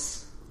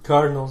Cardinals.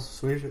 Cardinals,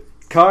 sweet.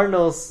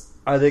 Cardinals,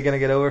 are they going to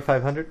get over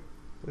 500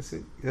 this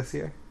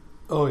year?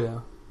 Oh yeah,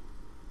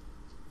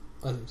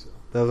 I think so.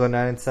 They'll go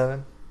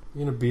 9-7.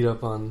 You're gonna beat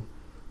up on.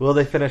 Will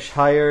they finish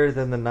higher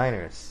than the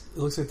Niners? It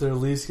looks like they're at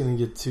least gonna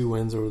get 2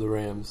 wins over the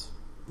Rams.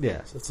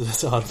 Yeah, so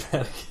that's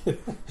automatic.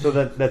 So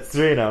that's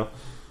 3-0.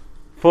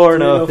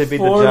 4-0 if they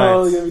beat the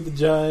Giants. 4-0, they're gonna beat the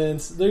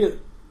Giants.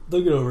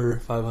 They'll get over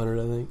 500,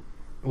 I think.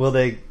 Will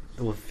they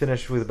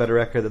finish with a better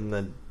record than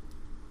the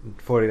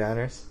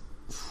 49ers?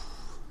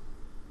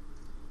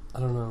 I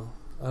don't know.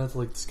 I have to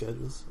look at the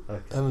schedules.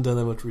 Okay. I haven't done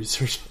that much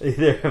research.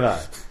 Either have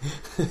I.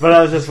 But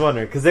I was just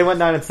wondering, because they went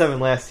 9-7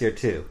 last year,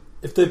 too.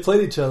 If they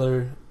played each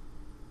other,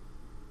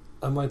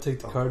 I might take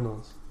the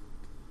Cardinals.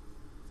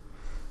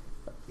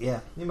 Yeah,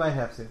 you might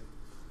have to.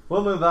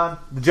 We'll move on.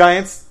 The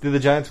Giants. Do the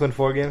Giants win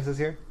 4 games this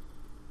year?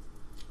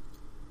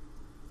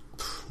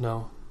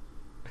 No.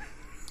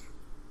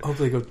 I hope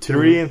they go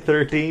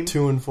 3-13?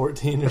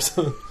 2-14 or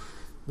something.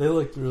 They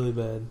looked really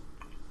bad.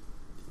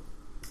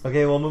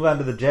 Okay, we'll move on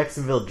to the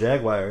Jacksonville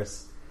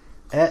Jaguars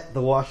at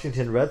the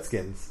Washington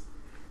Redskins.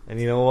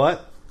 And you know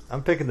what?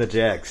 I'm picking the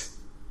Jags.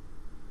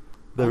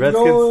 The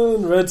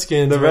Redskins. The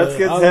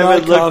Redskins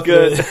haven't looked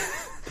good.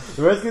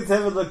 The Redskins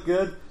haven't looked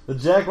good. The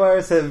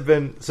Jaguars have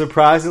been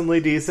surprisingly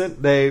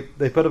decent. They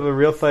put up a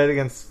real fight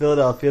against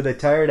Philadelphia. They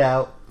tired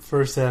out.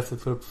 First half, they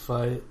put up a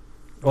fight.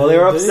 Well, they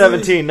were up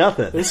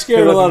 17-0. They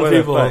scared a lot of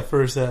people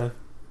first half.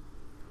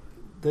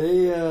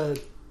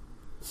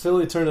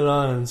 Philly turned it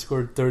on and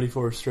scored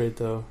 34 straight,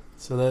 though.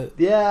 So that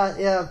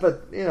yeah,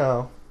 but you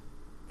know,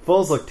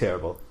 Foles looked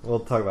terrible. We'll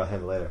talk about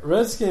him later.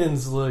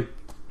 Redskins look.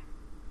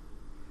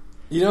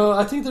 You know,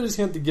 I think they're just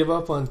going to have to give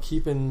up on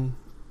keeping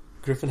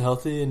Griffin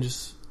healthy and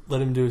just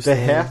let him do his thing.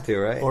 They have to,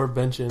 right? Or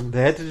bench him.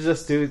 They had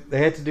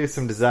to do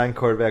some design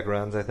quarterback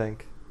runs, I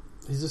think.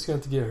 He's just going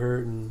to have to get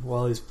hurt, and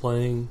while he's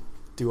playing,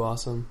 do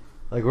awesome.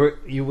 Like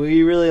we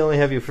really only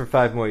have you for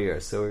 5 more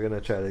years, so we're gonna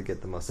try to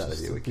get the most out of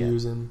you we can.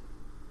 Abuse him.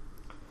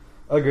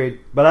 Agreed,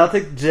 but I'll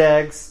take the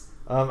Jags.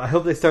 I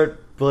hope they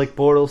start Blake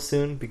Bortles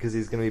soon because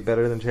he's gonna be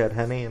better than Chad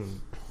Henne,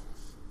 and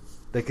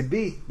they could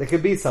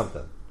be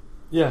something.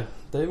 Yeah,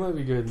 they might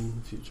be good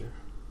in the future.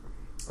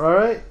 All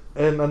right,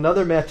 and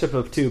another matchup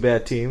of 2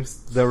 bad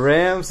teams: the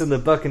Rams and the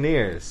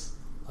Buccaneers.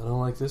 I don't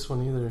like this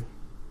one either.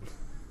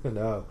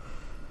 No.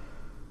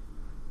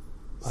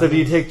 So do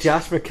you take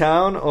Josh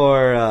McCown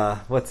or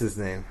what's his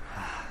name?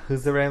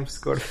 Who's the Rams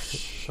scored?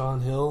 Sean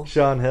Hill.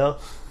 Sean Hill.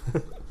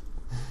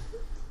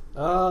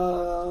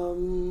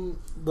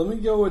 Let me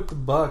go with the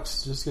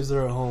Bucks just because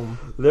they're at home.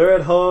 They're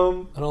at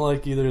home. I don't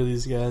like either of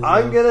these guys.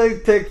 I'm gonna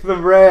pick the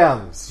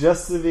Rams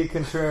just to be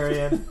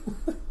contrarian.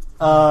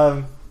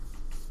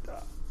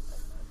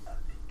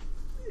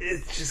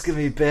 It's just gonna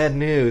be bad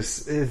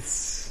news.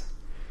 It's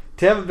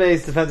Tampa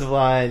Bay's defensive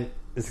line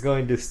is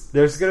going to.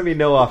 There's going to be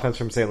no offense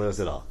from St. Louis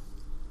at all.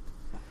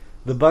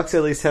 The Bucks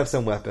at least have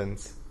some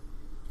weapons.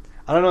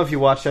 I don't know if you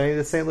watched any of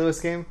the St.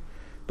 Louis game,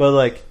 but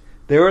like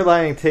they were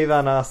lining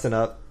Tavon Austin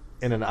up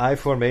in an I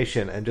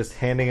formation and just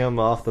handing him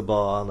off the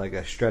ball on like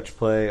a stretch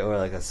play or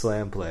like a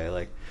slam play,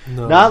 like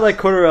not like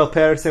Cordarrelle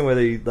Patterson where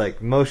they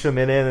like motion him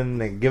in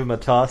and they give him a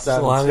toss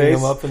out in space. Lining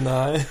him up in the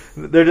eye.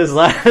 They're just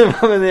lining him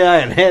up in the eye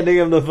and handing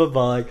him the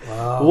football. Like,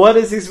 wow. What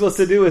is he supposed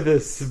to do with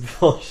this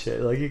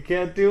bullshit? Like, you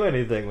can't do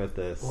anything with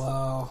this.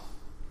 Wow.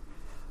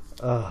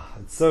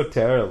 It's so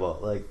terrible.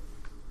 Like.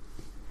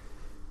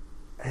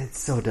 It's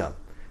so dumb.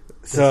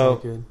 That's so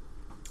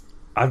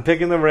I'm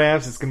picking the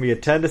Rams. It's going to be a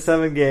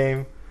 10-7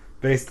 game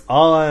based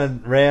all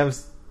on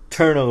Rams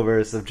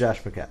turnovers of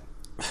Josh McCown.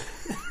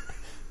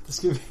 This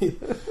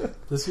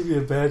could be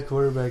a bad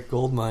quarterback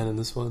gold mine in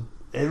this one.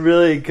 It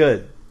really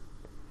could.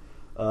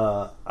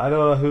 I don't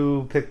know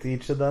who picked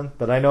each of them,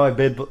 but I know I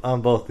bid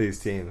on both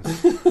these teams.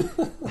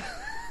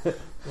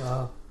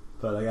 Wow.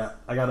 But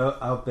I got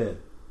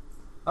outbid.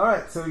 All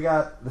right, so we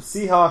got the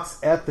Seahawks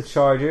at the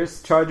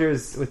Chargers.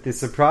 Chargers with the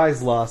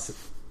surprise loss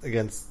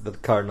against the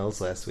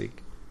Cardinals last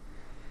week.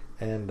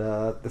 And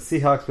the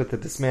Seahawks with the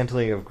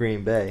dismantling of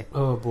Green Bay.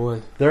 Oh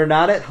boy. They're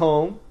not at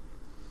home.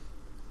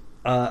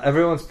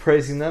 Everyone's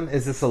praising them.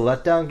 Is this a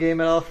letdown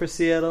game at all for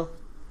Seattle?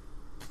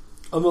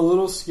 I'm a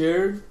little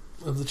scared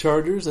of the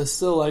Chargers. I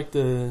still like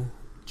the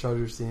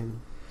Chargers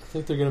team. I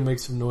think they're going to make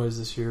some noise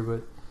this year,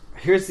 but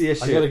here's the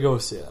issue. I got to go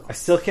with Seattle. I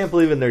still can't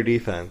believe in their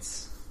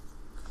defense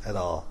at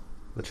all.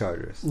 The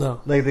Chargers. No.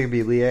 Like they could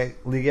be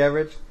league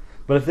average,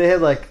 but if they had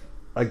like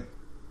a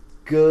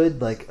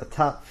good, like a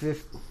top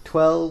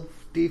 12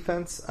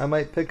 defense, I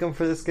might pick them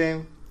for this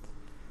game.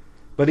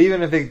 But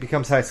even if it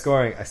becomes high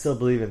scoring, I still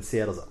believe in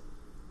Seattle's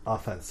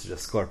offense to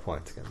just score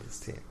points against this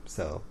team.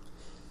 So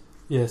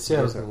yeah,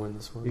 Seattle's going to win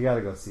this one. You got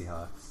to go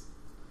Seahawks.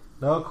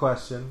 No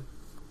question.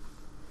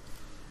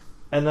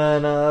 And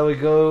then we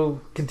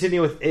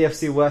continue with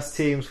AFC West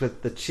teams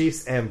with the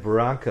Chiefs and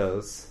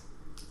Broncos.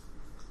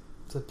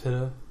 Is that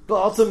Pitta?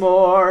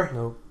 Baltimore.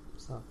 Nope,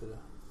 it's not Pitta.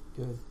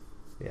 Good.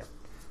 Yeah.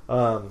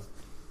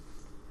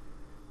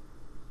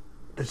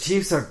 The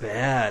Chiefs are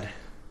bad.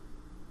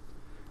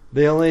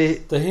 They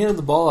handed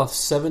the ball off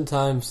 7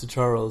 times to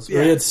Charles. Yeah.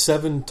 Or he had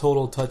 7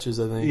 total touches,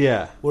 I think.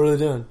 Yeah. What are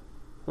they doing?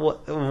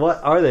 What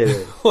are they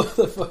doing? What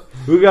the fuck?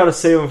 We got to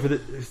save them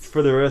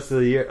for the rest of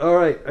the year. All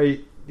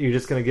right, you're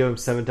just going to give him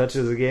 7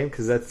 touches a game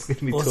because that's going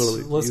to be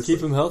totally. Let's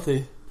keep him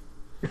healthy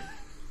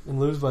and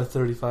lose by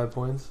 35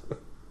 points.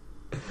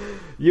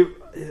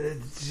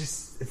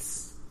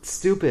 It's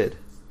stupid.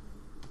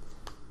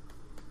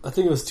 I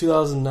think it was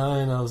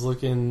 2009. I was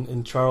looking,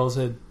 and Charles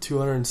had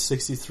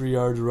 263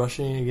 yards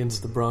rushing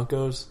against the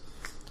Broncos.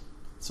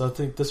 So I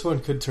think this one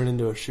could turn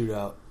into a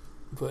shootout,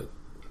 but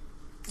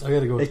I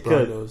got to go with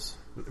Broncos.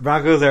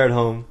 Broncos are at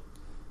home.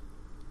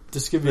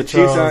 This could be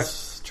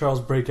Charles'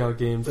 breakout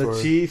game. The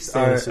Chiefs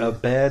are a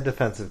bad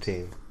defensive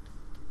team,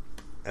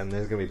 and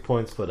there's going to be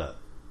points put up.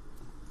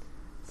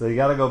 So you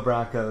got to go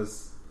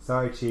Broncos.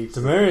 Sorry, Chiefs.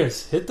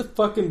 Demarius, hit the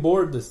fucking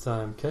board this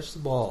time. Catch the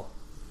ball.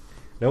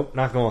 Nope,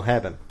 not going to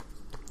happen.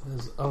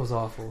 That was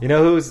awful. You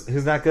know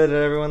who's not good that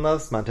everyone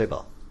loves? Monte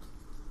Ball.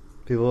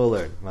 People will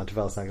learn. Monte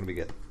Ball's not going to be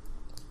good.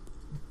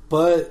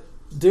 But,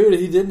 dude,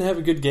 he didn't have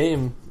a good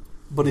game,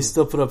 but he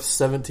still put up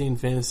 17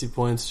 fantasy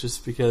points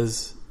just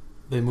because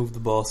they moved the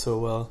ball so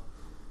well.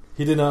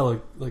 He did not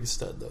look like a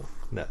stud, though.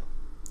 No.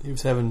 He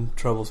was having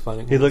troubles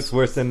finding holes. He looks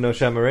worse than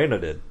Noshawn Moreno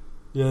did.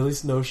 Yeah, at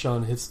least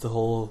Noshawn hits the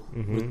hole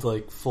with,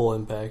 like, full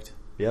impact.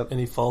 Yep. And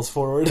he falls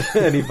forward.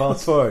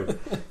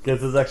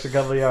 Gets his extra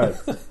couple of yards.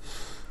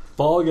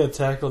 Ball got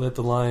tackled at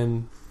the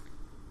line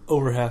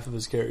over half of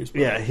his carries.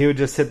 Yeah, he would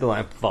just hit the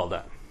line, fall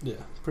down. Yeah,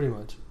 pretty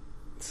much.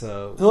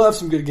 So he'll have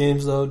some good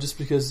games though, just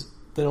because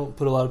they don't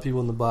put a lot of people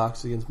in the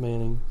box against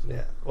Manning.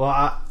 Yeah.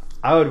 Well,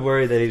 I would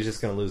worry that he's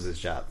just going to lose his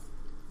job.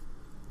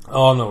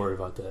 Oh, I'm not worried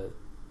about that.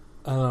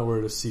 I'm not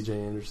worried of C.J.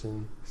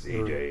 Anderson.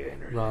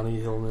 Ronnie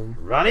Hillman.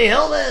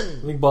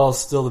 I think Ball's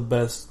still the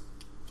best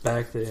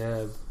back they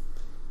have.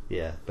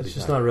 Yeah, but he's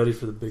just not ready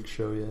for the big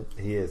show yet.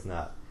 He is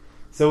not.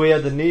 So we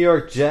have the New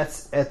York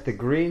Jets at the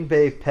Green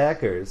Bay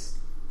Packers.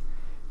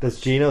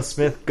 Does Geno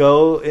Smith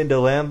go into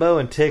Lambeau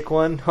and take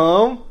one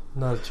home?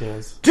 Not a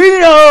chance.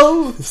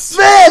 Geno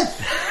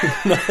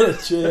Smith! Not a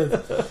chance.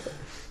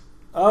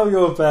 I'll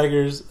go with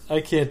Packers.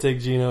 I can't take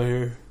Geno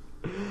here.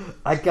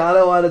 I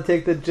gotta want to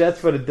take the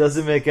Jets, but it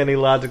doesn't make any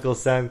logical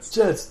sense.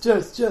 Jets.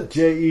 Jets, Jets.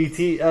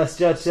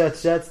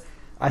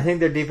 I think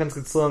their defense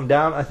could slow them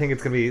down. I think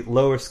it's going to be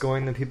lower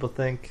scoring than people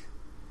think.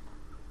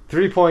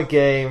 3-point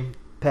game.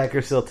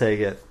 Packers still take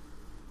it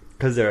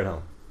because they're at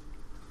home.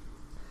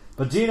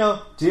 But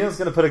Geno's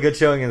going to put a good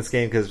showing in this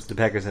game because the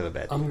Packers have a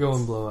bad defense. I'm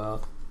going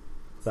blowout.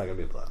 It's not going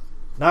to be a blowout.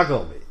 Not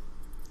going to be.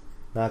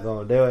 Not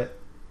going to do it.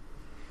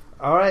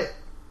 All right.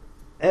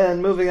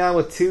 And moving on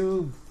with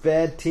 2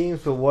 bad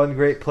teams but 1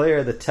 great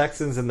player, the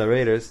Texans and the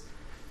Raiders.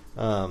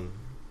 Number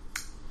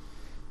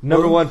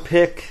 1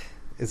 pick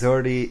is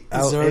already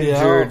out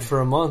injured. Out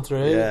for a month,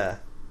 right? Yeah.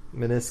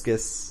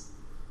 Meniscus.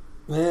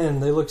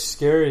 Man, they look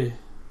scary.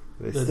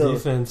 The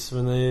defense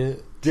when they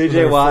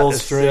J.J. Watt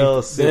is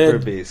still super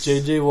beast.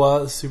 J.J.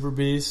 Watt super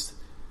beast.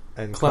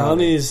 And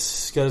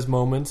Clowney's got his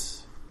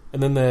moments,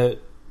 and then that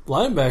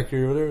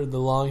linebacker, whatever, the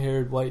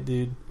long-haired white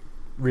dude,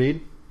 Reed.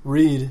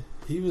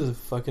 He was a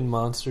fucking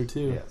monster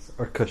too. Yes,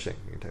 or Cushing.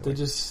 They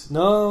just it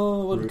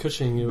wasn't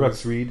Cushing. It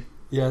Brooks Reed.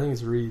 Yeah, I think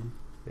it's Reed.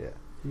 Yeah,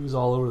 he was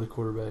all over the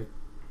quarterback.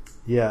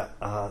 Yeah,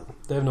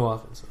 they have no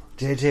offense.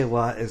 J.J.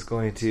 Watt is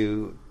going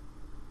to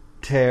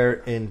tear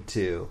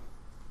into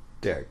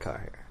Derek Carr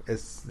here.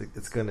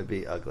 It's going to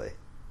be ugly.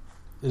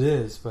 It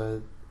is, but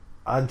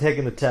I'm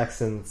taking the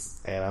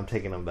Texans, and I'm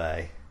taking them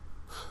by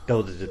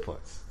double-digit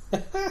points.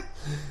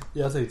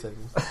 Yeah, I'll take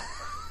Texans.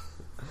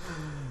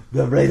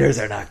 The Raiders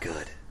are not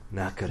good.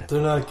 Not good at all.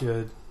 They're not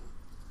good.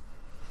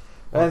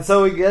 And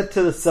so we get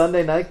to the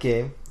Sunday night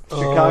game.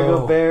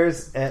 Chicago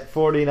Bears at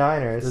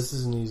 49ers. This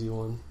is an easy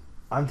one.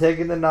 I'm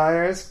taking the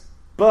Niners,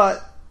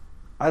 but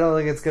I don't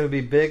think it's going to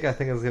be big. I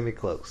think it's going to be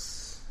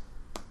close.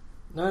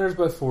 Niners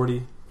by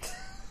 40.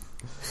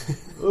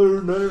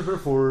 Niners by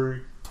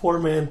 40. Poor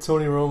man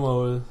Tony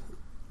Romo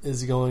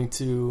is going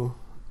to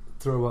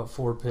throw about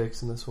 4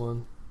 picks in this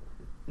one.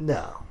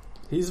 No.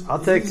 He's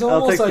I'll take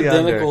almost the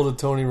identical to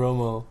Tony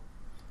Romo.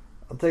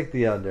 I'll take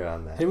the under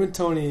on that. Him and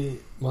Tony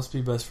must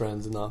be best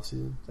friends in the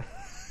offseason.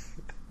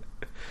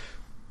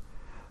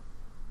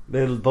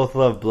 They both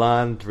love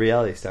blonde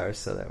reality stars,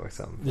 so that works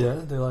out. Yeah,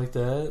 they like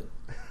that.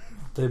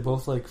 They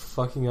both like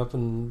fucking up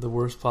in the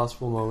worst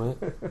possible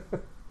moment.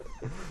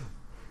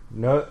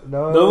 No,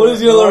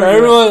 Nobody's gonna learn.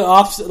 Everyone the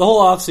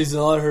whole offseason,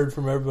 all I heard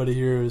from everybody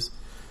here is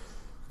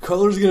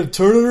Cutler's gonna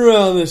turn it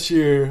around this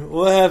year.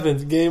 What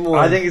happens? Game 1.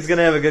 I think he's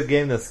gonna have a good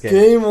game this game.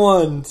 Game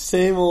 1,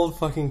 same old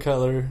fucking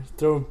Cutler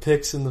throwing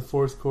picks in the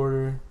fourth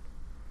quarter.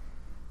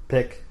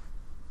 Pick,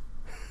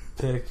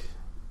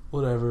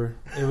 whatever.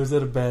 It was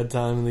at a bad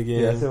time in the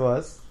game. Yes, it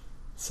was.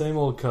 Same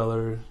old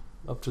Cutler,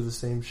 up to the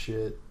same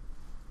shit.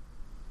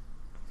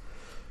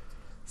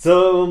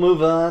 So we'll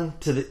move on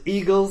to the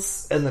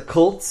Eagles and the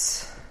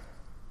Colts.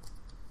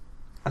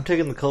 I'm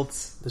taking the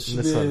Colts. This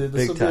will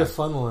be a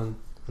fun one.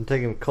 I'm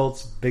taking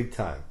Colts big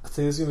time. I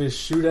think it's going to be a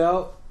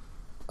shootout.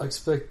 I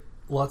expect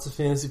lots of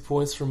fantasy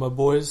points from my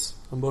boys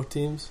on both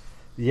teams.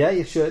 Yeah,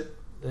 you should.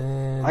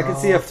 And I can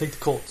take the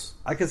Colts.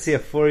 I can see a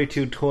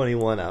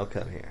 42-21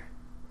 outcome here.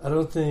 I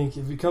think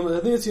it's going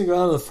to go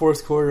down to the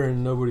fourth quarter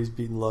and nobody's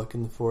beating Luck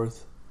in the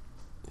fourth.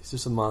 He's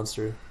just a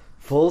monster.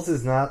 Foles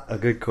is not a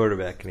good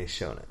quarterback, and he's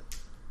shown it.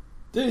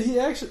 Dude, he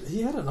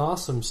had an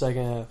awesome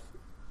second half.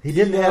 He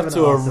didn't have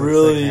to a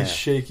really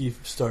shaky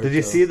start. Did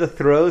you see the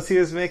throws he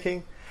was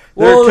making?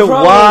 Well, They're to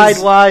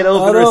wide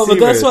open receivers. But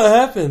that's what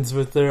happens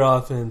with their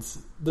offense.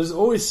 There's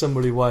always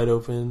somebody wide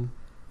open.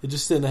 It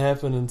just didn't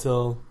happen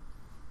until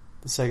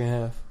the second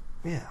half.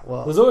 Yeah,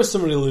 well, there's always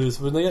somebody loose.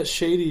 When they got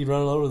Shady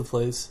running all over the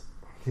place,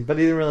 but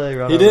he didn't really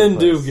run. He didn't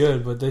do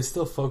good, but they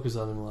still focus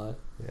on him a lot.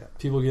 Yeah,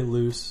 people get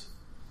loose.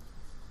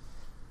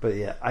 But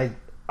yeah,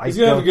 he's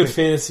gonna have a good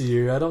fantasy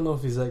year. I don't know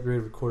if he's that great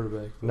of a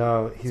quarterback.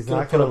 No, he's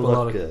not gonna gonna put up a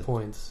lot look good. Of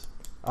points.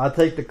 I'll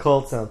take the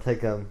Colts and I'll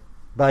take them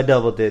by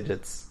double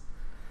digits.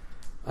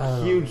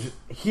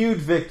 Huge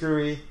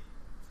victory.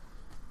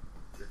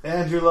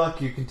 Andrew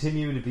Luck, you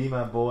continue to be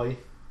my boy.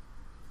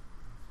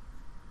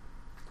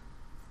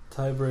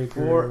 Tiebreaker.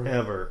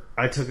 Forever.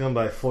 I took him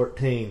by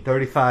 14.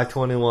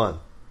 35-21.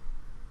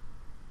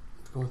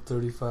 Go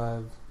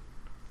 35.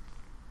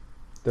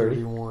 30.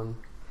 31.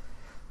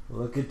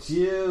 Look at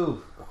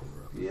you.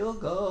 Field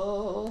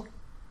goal.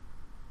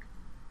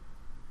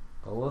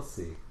 Oh, we'll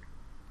see.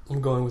 I'm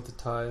going with the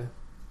tie.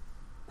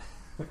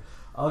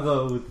 I'll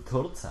go with the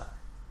total tie.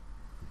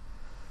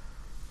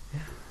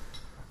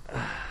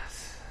 Yeah.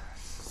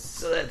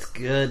 So that's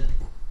good.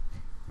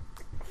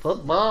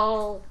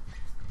 Football.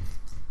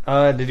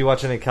 Did you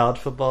watch any college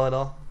football at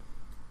all?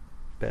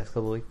 Past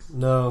couple weeks?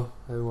 No,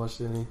 I haven't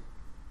watched any.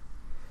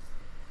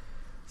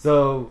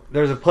 So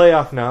there's a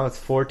playoff now. It's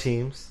 4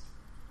 teams.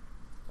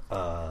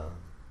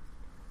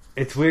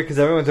 It's weird because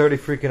everyone's already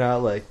freaking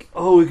out. Like,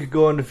 oh, we could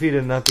go undefeated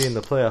and not be in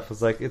the playoff.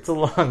 It's like it's a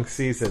long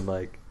season.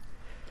 Like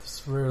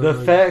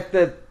the fact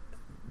that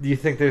you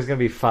think there's going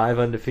to be 5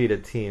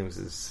 undefeated teams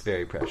is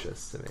very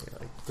precious to me.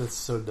 Like, that's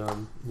so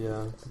dumb.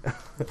 Yeah,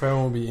 there probably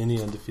won't be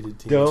any undefeated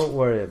teams. Don't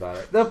worry about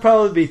it. There'll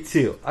probably be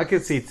 2. I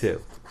could see 2.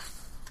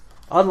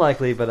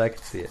 Unlikely, but I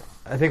could see it.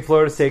 I think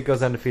Florida State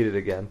goes undefeated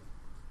again.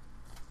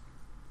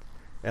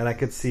 And I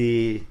could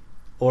see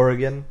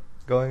Oregon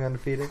going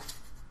undefeated.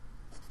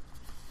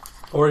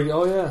 Oregon,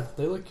 oh yeah,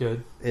 they look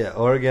good. Yeah,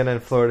 Oregon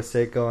and Florida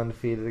State go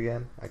undefeated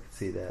again. I could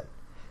see that.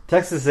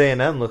 Texas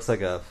A&M looks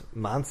like a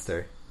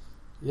monster.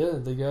 Yeah,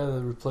 they got to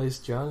replace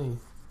Johnny.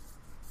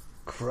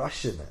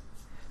 Crushing it.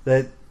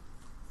 That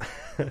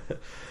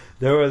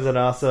there was an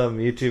awesome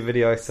YouTube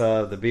video I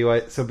saw of the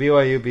BYU. So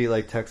BYU beat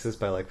like Texas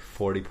by like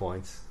 40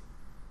 points.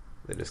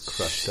 They just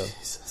crushed them.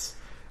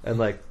 And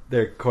like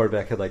their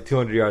quarterback had like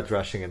 200 yards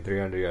rushing and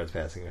 300 yards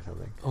passing or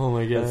something. Oh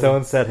my god! And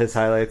someone set his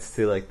highlights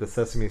to like the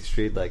Sesame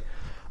Street, like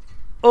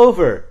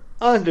over,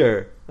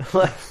 under,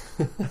 like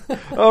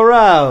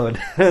around,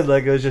 and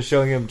like it was just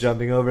showing him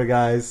jumping over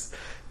guys,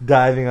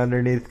 diving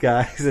underneath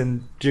guys,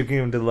 and juking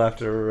them to the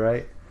left or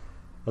right.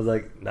 I was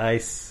like,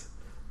 nice,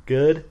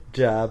 good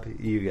job,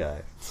 you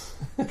guys.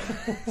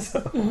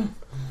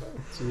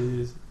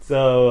 Jeez.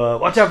 So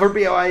watch out for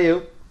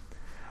BYU.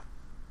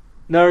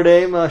 Notre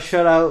Dame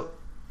shut out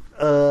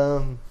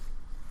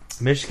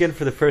Michigan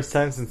for the first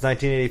time since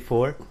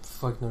 1984.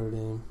 Fuck Notre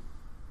Dame.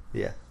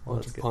 Yeah.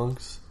 Bunch of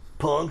punks.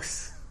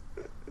 Punks.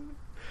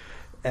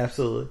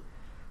 Absolutely.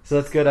 So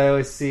that's good. I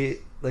always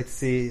like to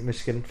see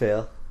Michigan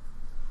fail.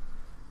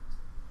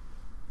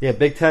 Yeah,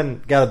 Big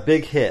Ten got a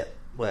big hit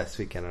last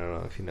weekend. I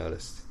don't know if you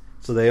noticed.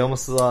 So they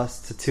almost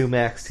lost to 2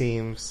 MAC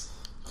teams.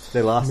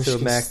 They lost to a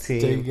MAC team.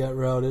 Michigan State got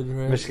routed,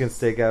 right? Michigan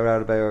State got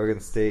routed by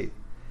Oregon State.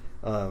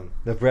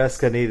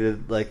 Nebraska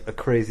needed like a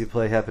crazy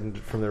play happened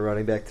from their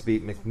running back to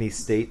beat McNeese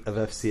State of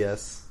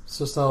FCS.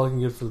 So it's not looking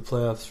good for the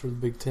playoffs for the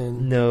Big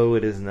Ten. No,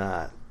 it is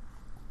not.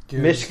 Good.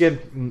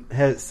 Michigan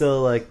has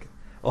still like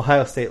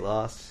Ohio State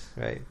lost,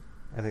 right?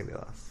 I think they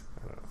lost.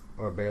 I don't know,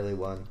 or barely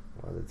won.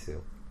 One of the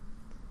two.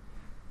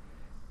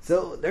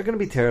 So they're going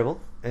to be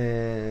terrible,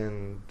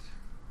 and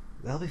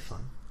that'll be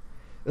fun.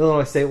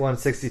 Illinois State won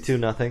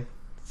 62-0,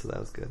 so that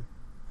was good.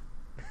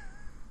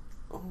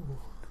 Oh.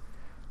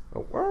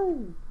 Oh, wow.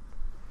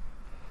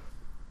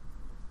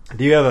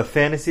 Do you have a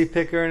fantasy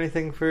pick or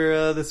anything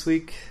for this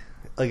week?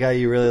 A guy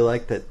you really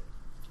like that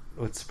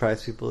would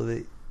surprise people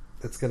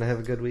that's going to have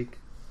a good week?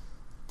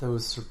 That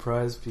would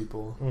surprise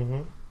people.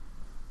 Mm-hmm.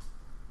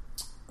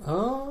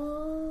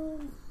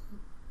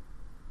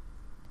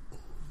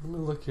 Let me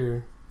look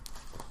here.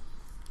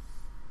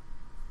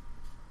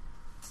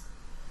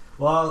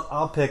 Well,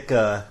 I'll pick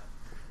a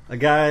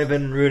guy I've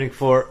been rooting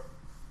for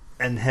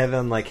and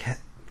having like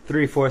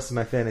 3/4 of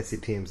my fantasy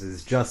teams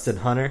is Justin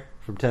Hunter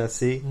from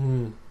Tennessee.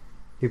 Mm.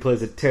 He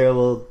plays a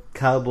terrible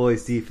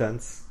Cowboys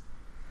defense.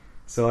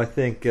 So I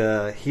think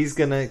he's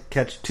going to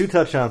catch 2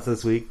 touchdowns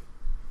this week.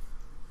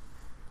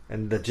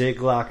 And the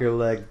Jake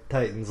Locker-led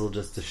Titans will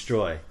just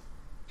destroy.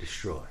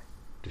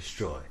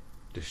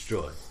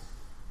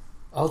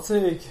 I'll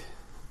take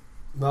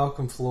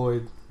Malcolm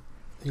Floyd.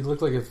 He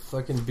looked like a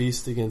fucking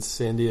beast against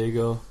San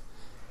Diego.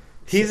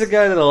 He's a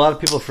guy that a lot of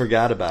people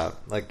forgot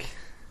about. Like,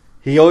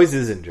 he always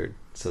is injured,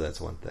 so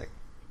that's one thing.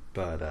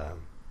 But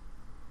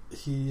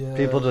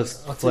people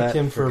just I'll take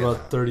him for about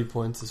about 30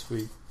 points this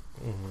week.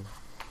 Mm-hmm.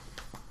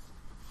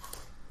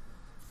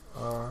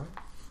 Alright.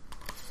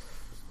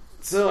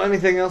 So,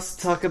 anything else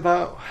to talk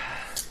about?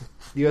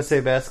 USA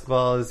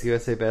basketball is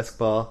USA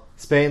basketball.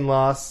 Spain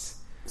lost.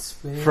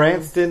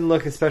 France didn't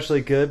look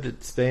especially good,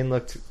 but Spain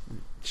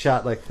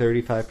shot like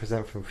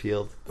 35% from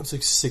field. It's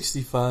like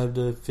 65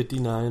 to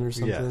 59 or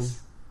something. Yes.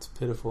 It's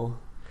pitiful.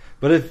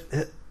 But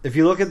if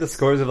you look at the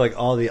scores of like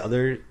all the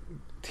other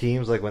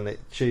teams, like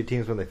shitty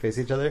teams when they face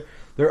each other,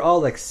 they're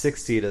all like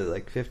 60 to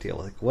like 50. I'm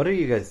like, what are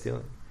you guys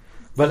doing?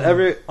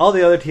 But all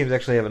the other teams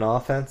actually have an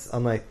offense,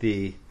 unlike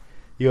the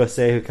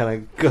USA, who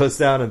kind of goes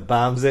down and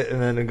bombs it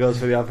and then it goes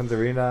for the offensive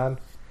rebound.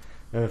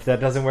 And if that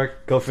doesn't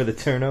work, go for the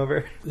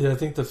turnover. Yeah, I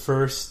think the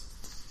first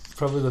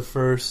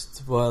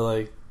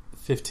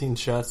 15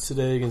 shots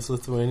today against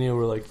Lithuania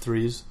were like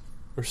threes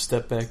or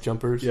step back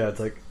jumpers. Yeah, it's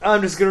like,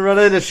 I'm just going to run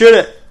in and shoot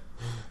it.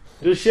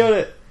 Just shoot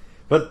it.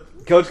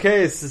 But Coach K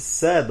has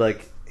said,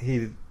 like,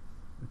 he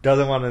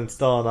doesn't want to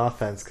install an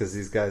offense because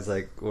these guys,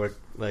 like, work,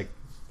 like,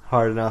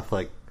 hard enough.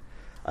 Like,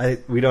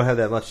 we don't have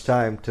that much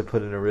time to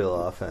put in a real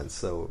offense.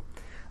 So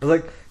I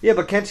was like, yeah,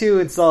 but can't you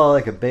install,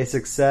 like, a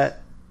basic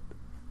set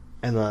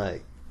and,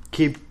 like,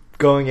 keep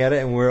going at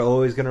it and we're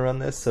always going to run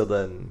this so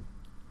then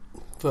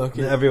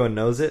everyone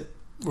knows it?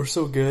 We're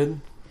so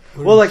good.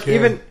 Well, like,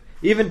 even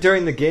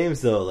during the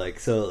games, though, like,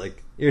 so,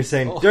 like, you're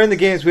saying, during the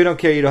games, we don't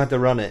care, you don't have to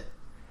run it.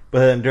 But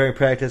then during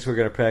practice, we're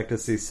going to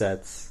practice these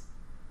sets.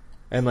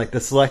 And, like, the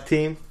select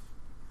team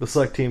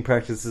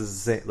practices the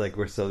same, like,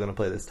 we're still going to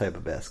play this type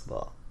of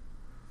basketball.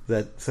 Is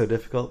that so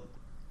difficult?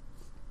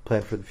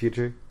 Plan for the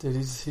future? Dude,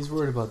 he's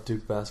worried about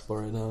Duke basketball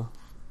right now.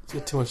 He's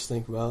got too much to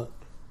think about.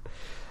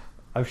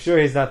 I'm sure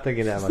he's not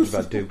thinking that much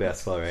about Duke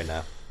basketball right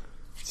now.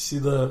 Did you see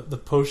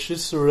the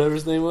Pocious or whatever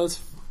his name was?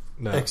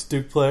 No.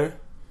 Ex-Duke player.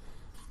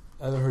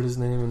 I haven't heard his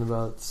name in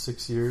about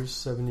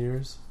 7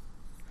 years.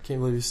 Can't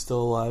believe he's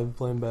still alive and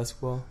playing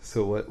basketball.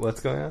 So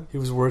what's going on? He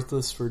was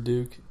worthless for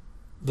Duke.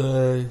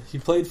 He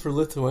played for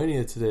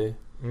Lithuania today.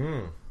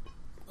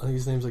 I think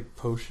his name's like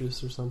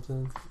Pocious or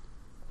something.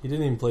 He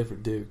didn't even play for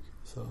Duke,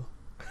 so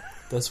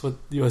that's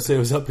what the USA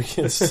was up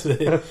against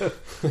today.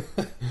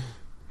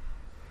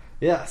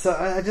 Yeah, so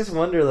I just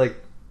wonder, like,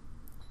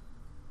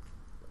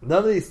 none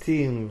of these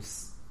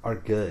teams are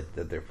good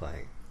that they're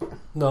playing.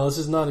 No, this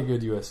is not a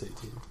good USA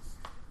team.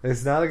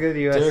 It's not a good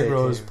USA Derrick team.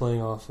 Rose is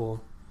playing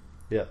awful.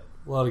 Yeah.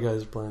 A lot of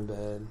guys are playing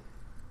bad.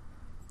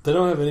 They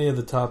don't have any of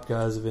the top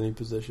guys of any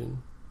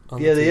position.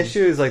 Yeah, the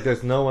issue is, like,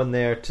 there's no one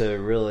there to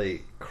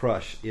really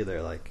crush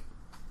either. Like,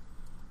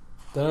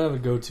 they don't have a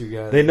go-to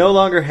guy. They no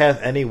longer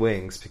have any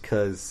wings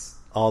because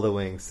all the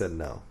wings said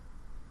no.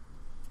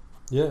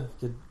 Yeah,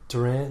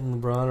 Durant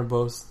and LeBron are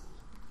both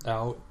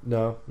out.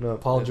 No.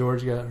 Paul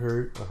George got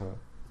hurt.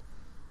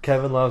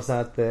 Kevin Love's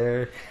not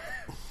there.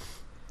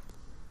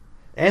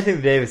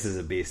 Anthony Davis is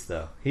a beast,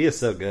 though. He is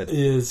so good.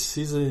 He is.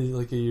 He's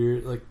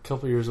a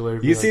couple years away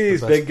from You see these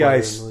the big best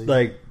guys, player in the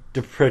league. like,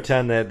 to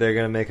pretend that they're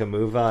going to make a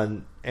move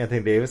on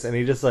Anthony Davis, and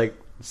he just, like,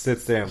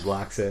 sits there and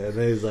blocks it. And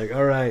then he's like,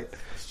 all right,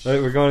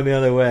 we're going the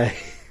other way.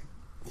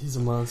 He's a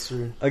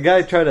monster. A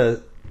guy tried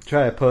a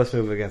post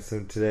move against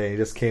him today. He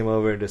just came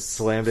over and just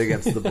slammed it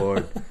against the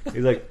board.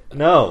 He's like,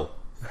 no.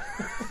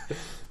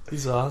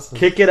 He's awesome.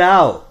 Kick it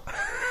out.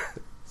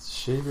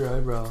 Shave your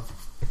eyebrow.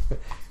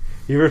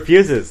 He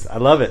refuses. I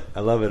love it.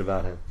 I love it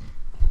about him.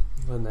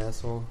 What an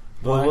asshole.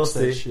 Well, we'll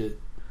see. Shit.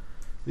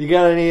 You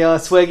got any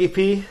Swaggy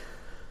P?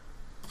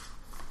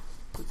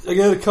 I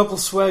got a couple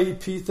Swaggy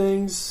P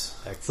things.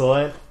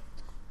 Excellent.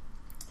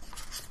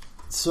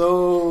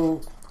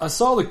 So, I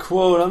saw the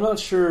quote. I'm not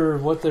sure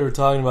what they were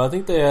talking about. I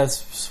think they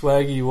asked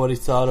Swaggy what he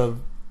thought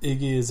of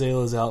Iggy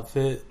Azalea's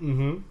outfit.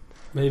 Mm-hmm.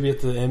 Maybe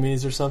at the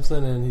Emmys or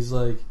something, and he's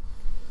like...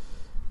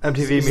 MTV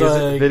he's music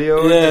like,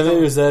 video? Yeah, maybe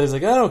it was that. He's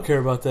like, I don't care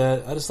about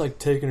that. I just like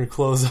taking her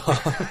clothes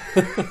off.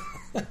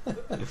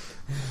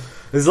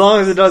 As long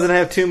as it doesn't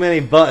have too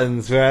many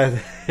buttons,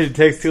 right? It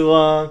takes too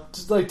long.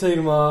 Just like taking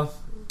them off.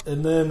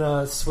 And then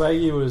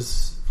Swaggy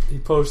was he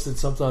posted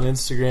something on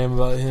Instagram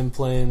about him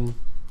playing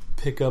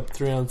pickup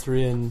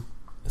 3-on-3 in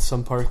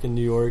some park in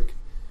New York.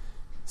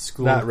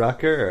 School. Not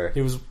Rucker? Or?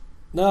 He was.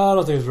 No, I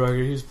don't think it was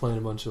Rucker. He was playing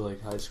a bunch of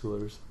like high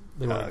schoolers.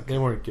 They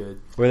weren't good.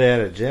 Were they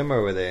at a gym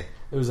or were they?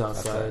 It was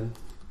outside.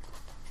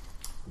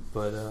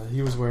 But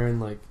he was wearing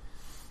like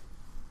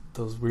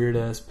those weird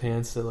ass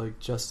pants that like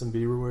Justin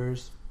Bieber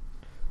wears.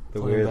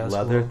 The weird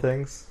leather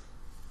things?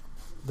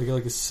 They got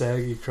like a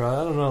saggy crotch.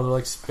 I don't know. They're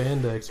like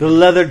spandex. The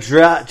leather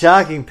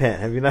jogging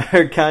pant. Have you not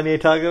heard Kanye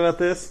talking about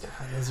this?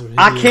 God,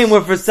 I came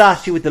with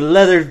Versace with the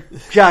leather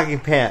jogging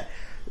pant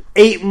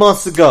 8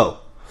 months ago.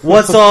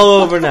 What's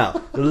all over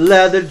now? The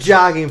leather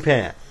jogging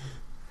pant.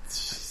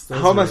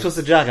 How am I supposed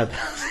to jog on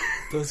that?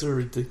 Those are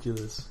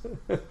ridiculous.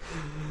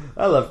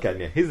 I love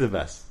Kanye. He's the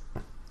best.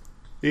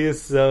 He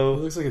is so...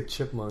 He looks like a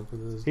chipmunk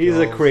with his He's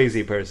balls. a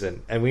crazy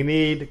person. And we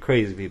need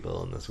crazy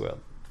people in this world.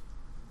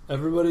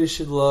 Everybody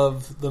should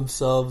love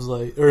themselves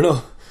like... Or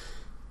no.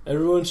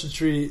 Everyone should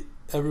treat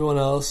everyone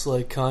else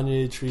like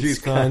Kanye treats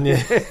Kanye.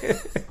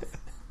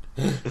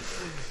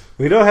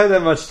 We don't have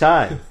that much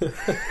time.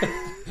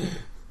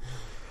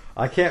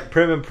 I can't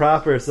prim and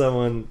proper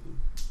someone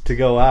to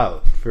go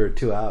out for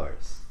 2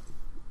 hours.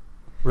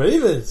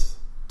 Ravens.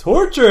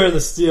 Torture the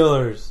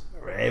Steelers.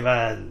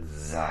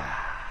 Ravens.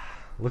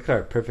 Look at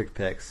our perfect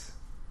picks.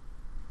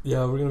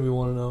 Yeah, we're going to be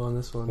 1-0 on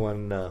this one.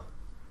 1-0.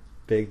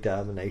 Big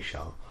domination.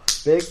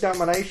 Big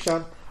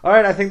domination.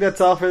 Alright, I think that's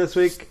all for this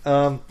week.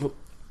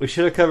 We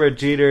should have covered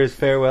Jeter's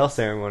farewell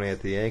ceremony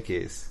at the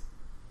Yankees.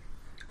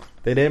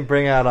 They didn't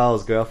bring out all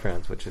his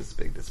girlfriends, which is a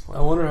big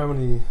disappointment. I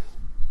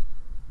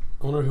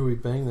wonder who we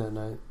banged that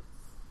night.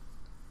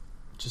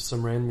 Just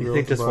some random girl. You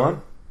think just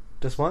one?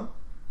 Just one?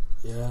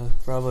 Yeah,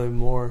 probably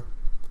more.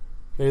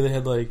 Maybe they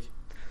had like...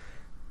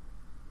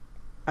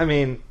 I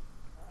mean,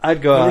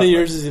 I'd go How out. many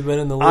years has he been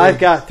in the league? I've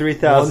got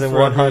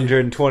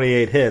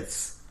 3,128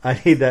 hits.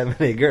 I need that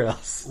many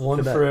girls.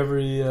 One for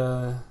every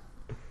year?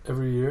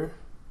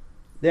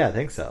 Yeah, I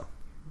think so.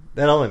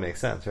 That only makes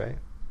sense, right?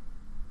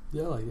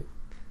 Yeah, I like it.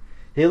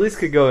 He at least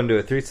could go into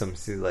a threesome.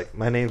 See, like,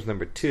 my name's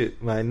number 2.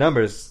 My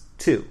number's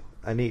 2.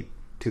 I need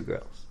 2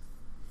 girls.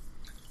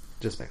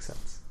 Just makes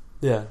sense.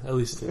 Yeah, at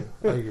least 2.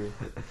 I agree.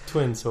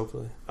 Twins,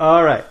 hopefully.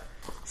 All right.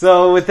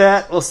 So with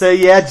that, we'll say,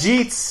 yeah,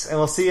 Jeets, and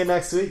we'll see you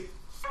next week.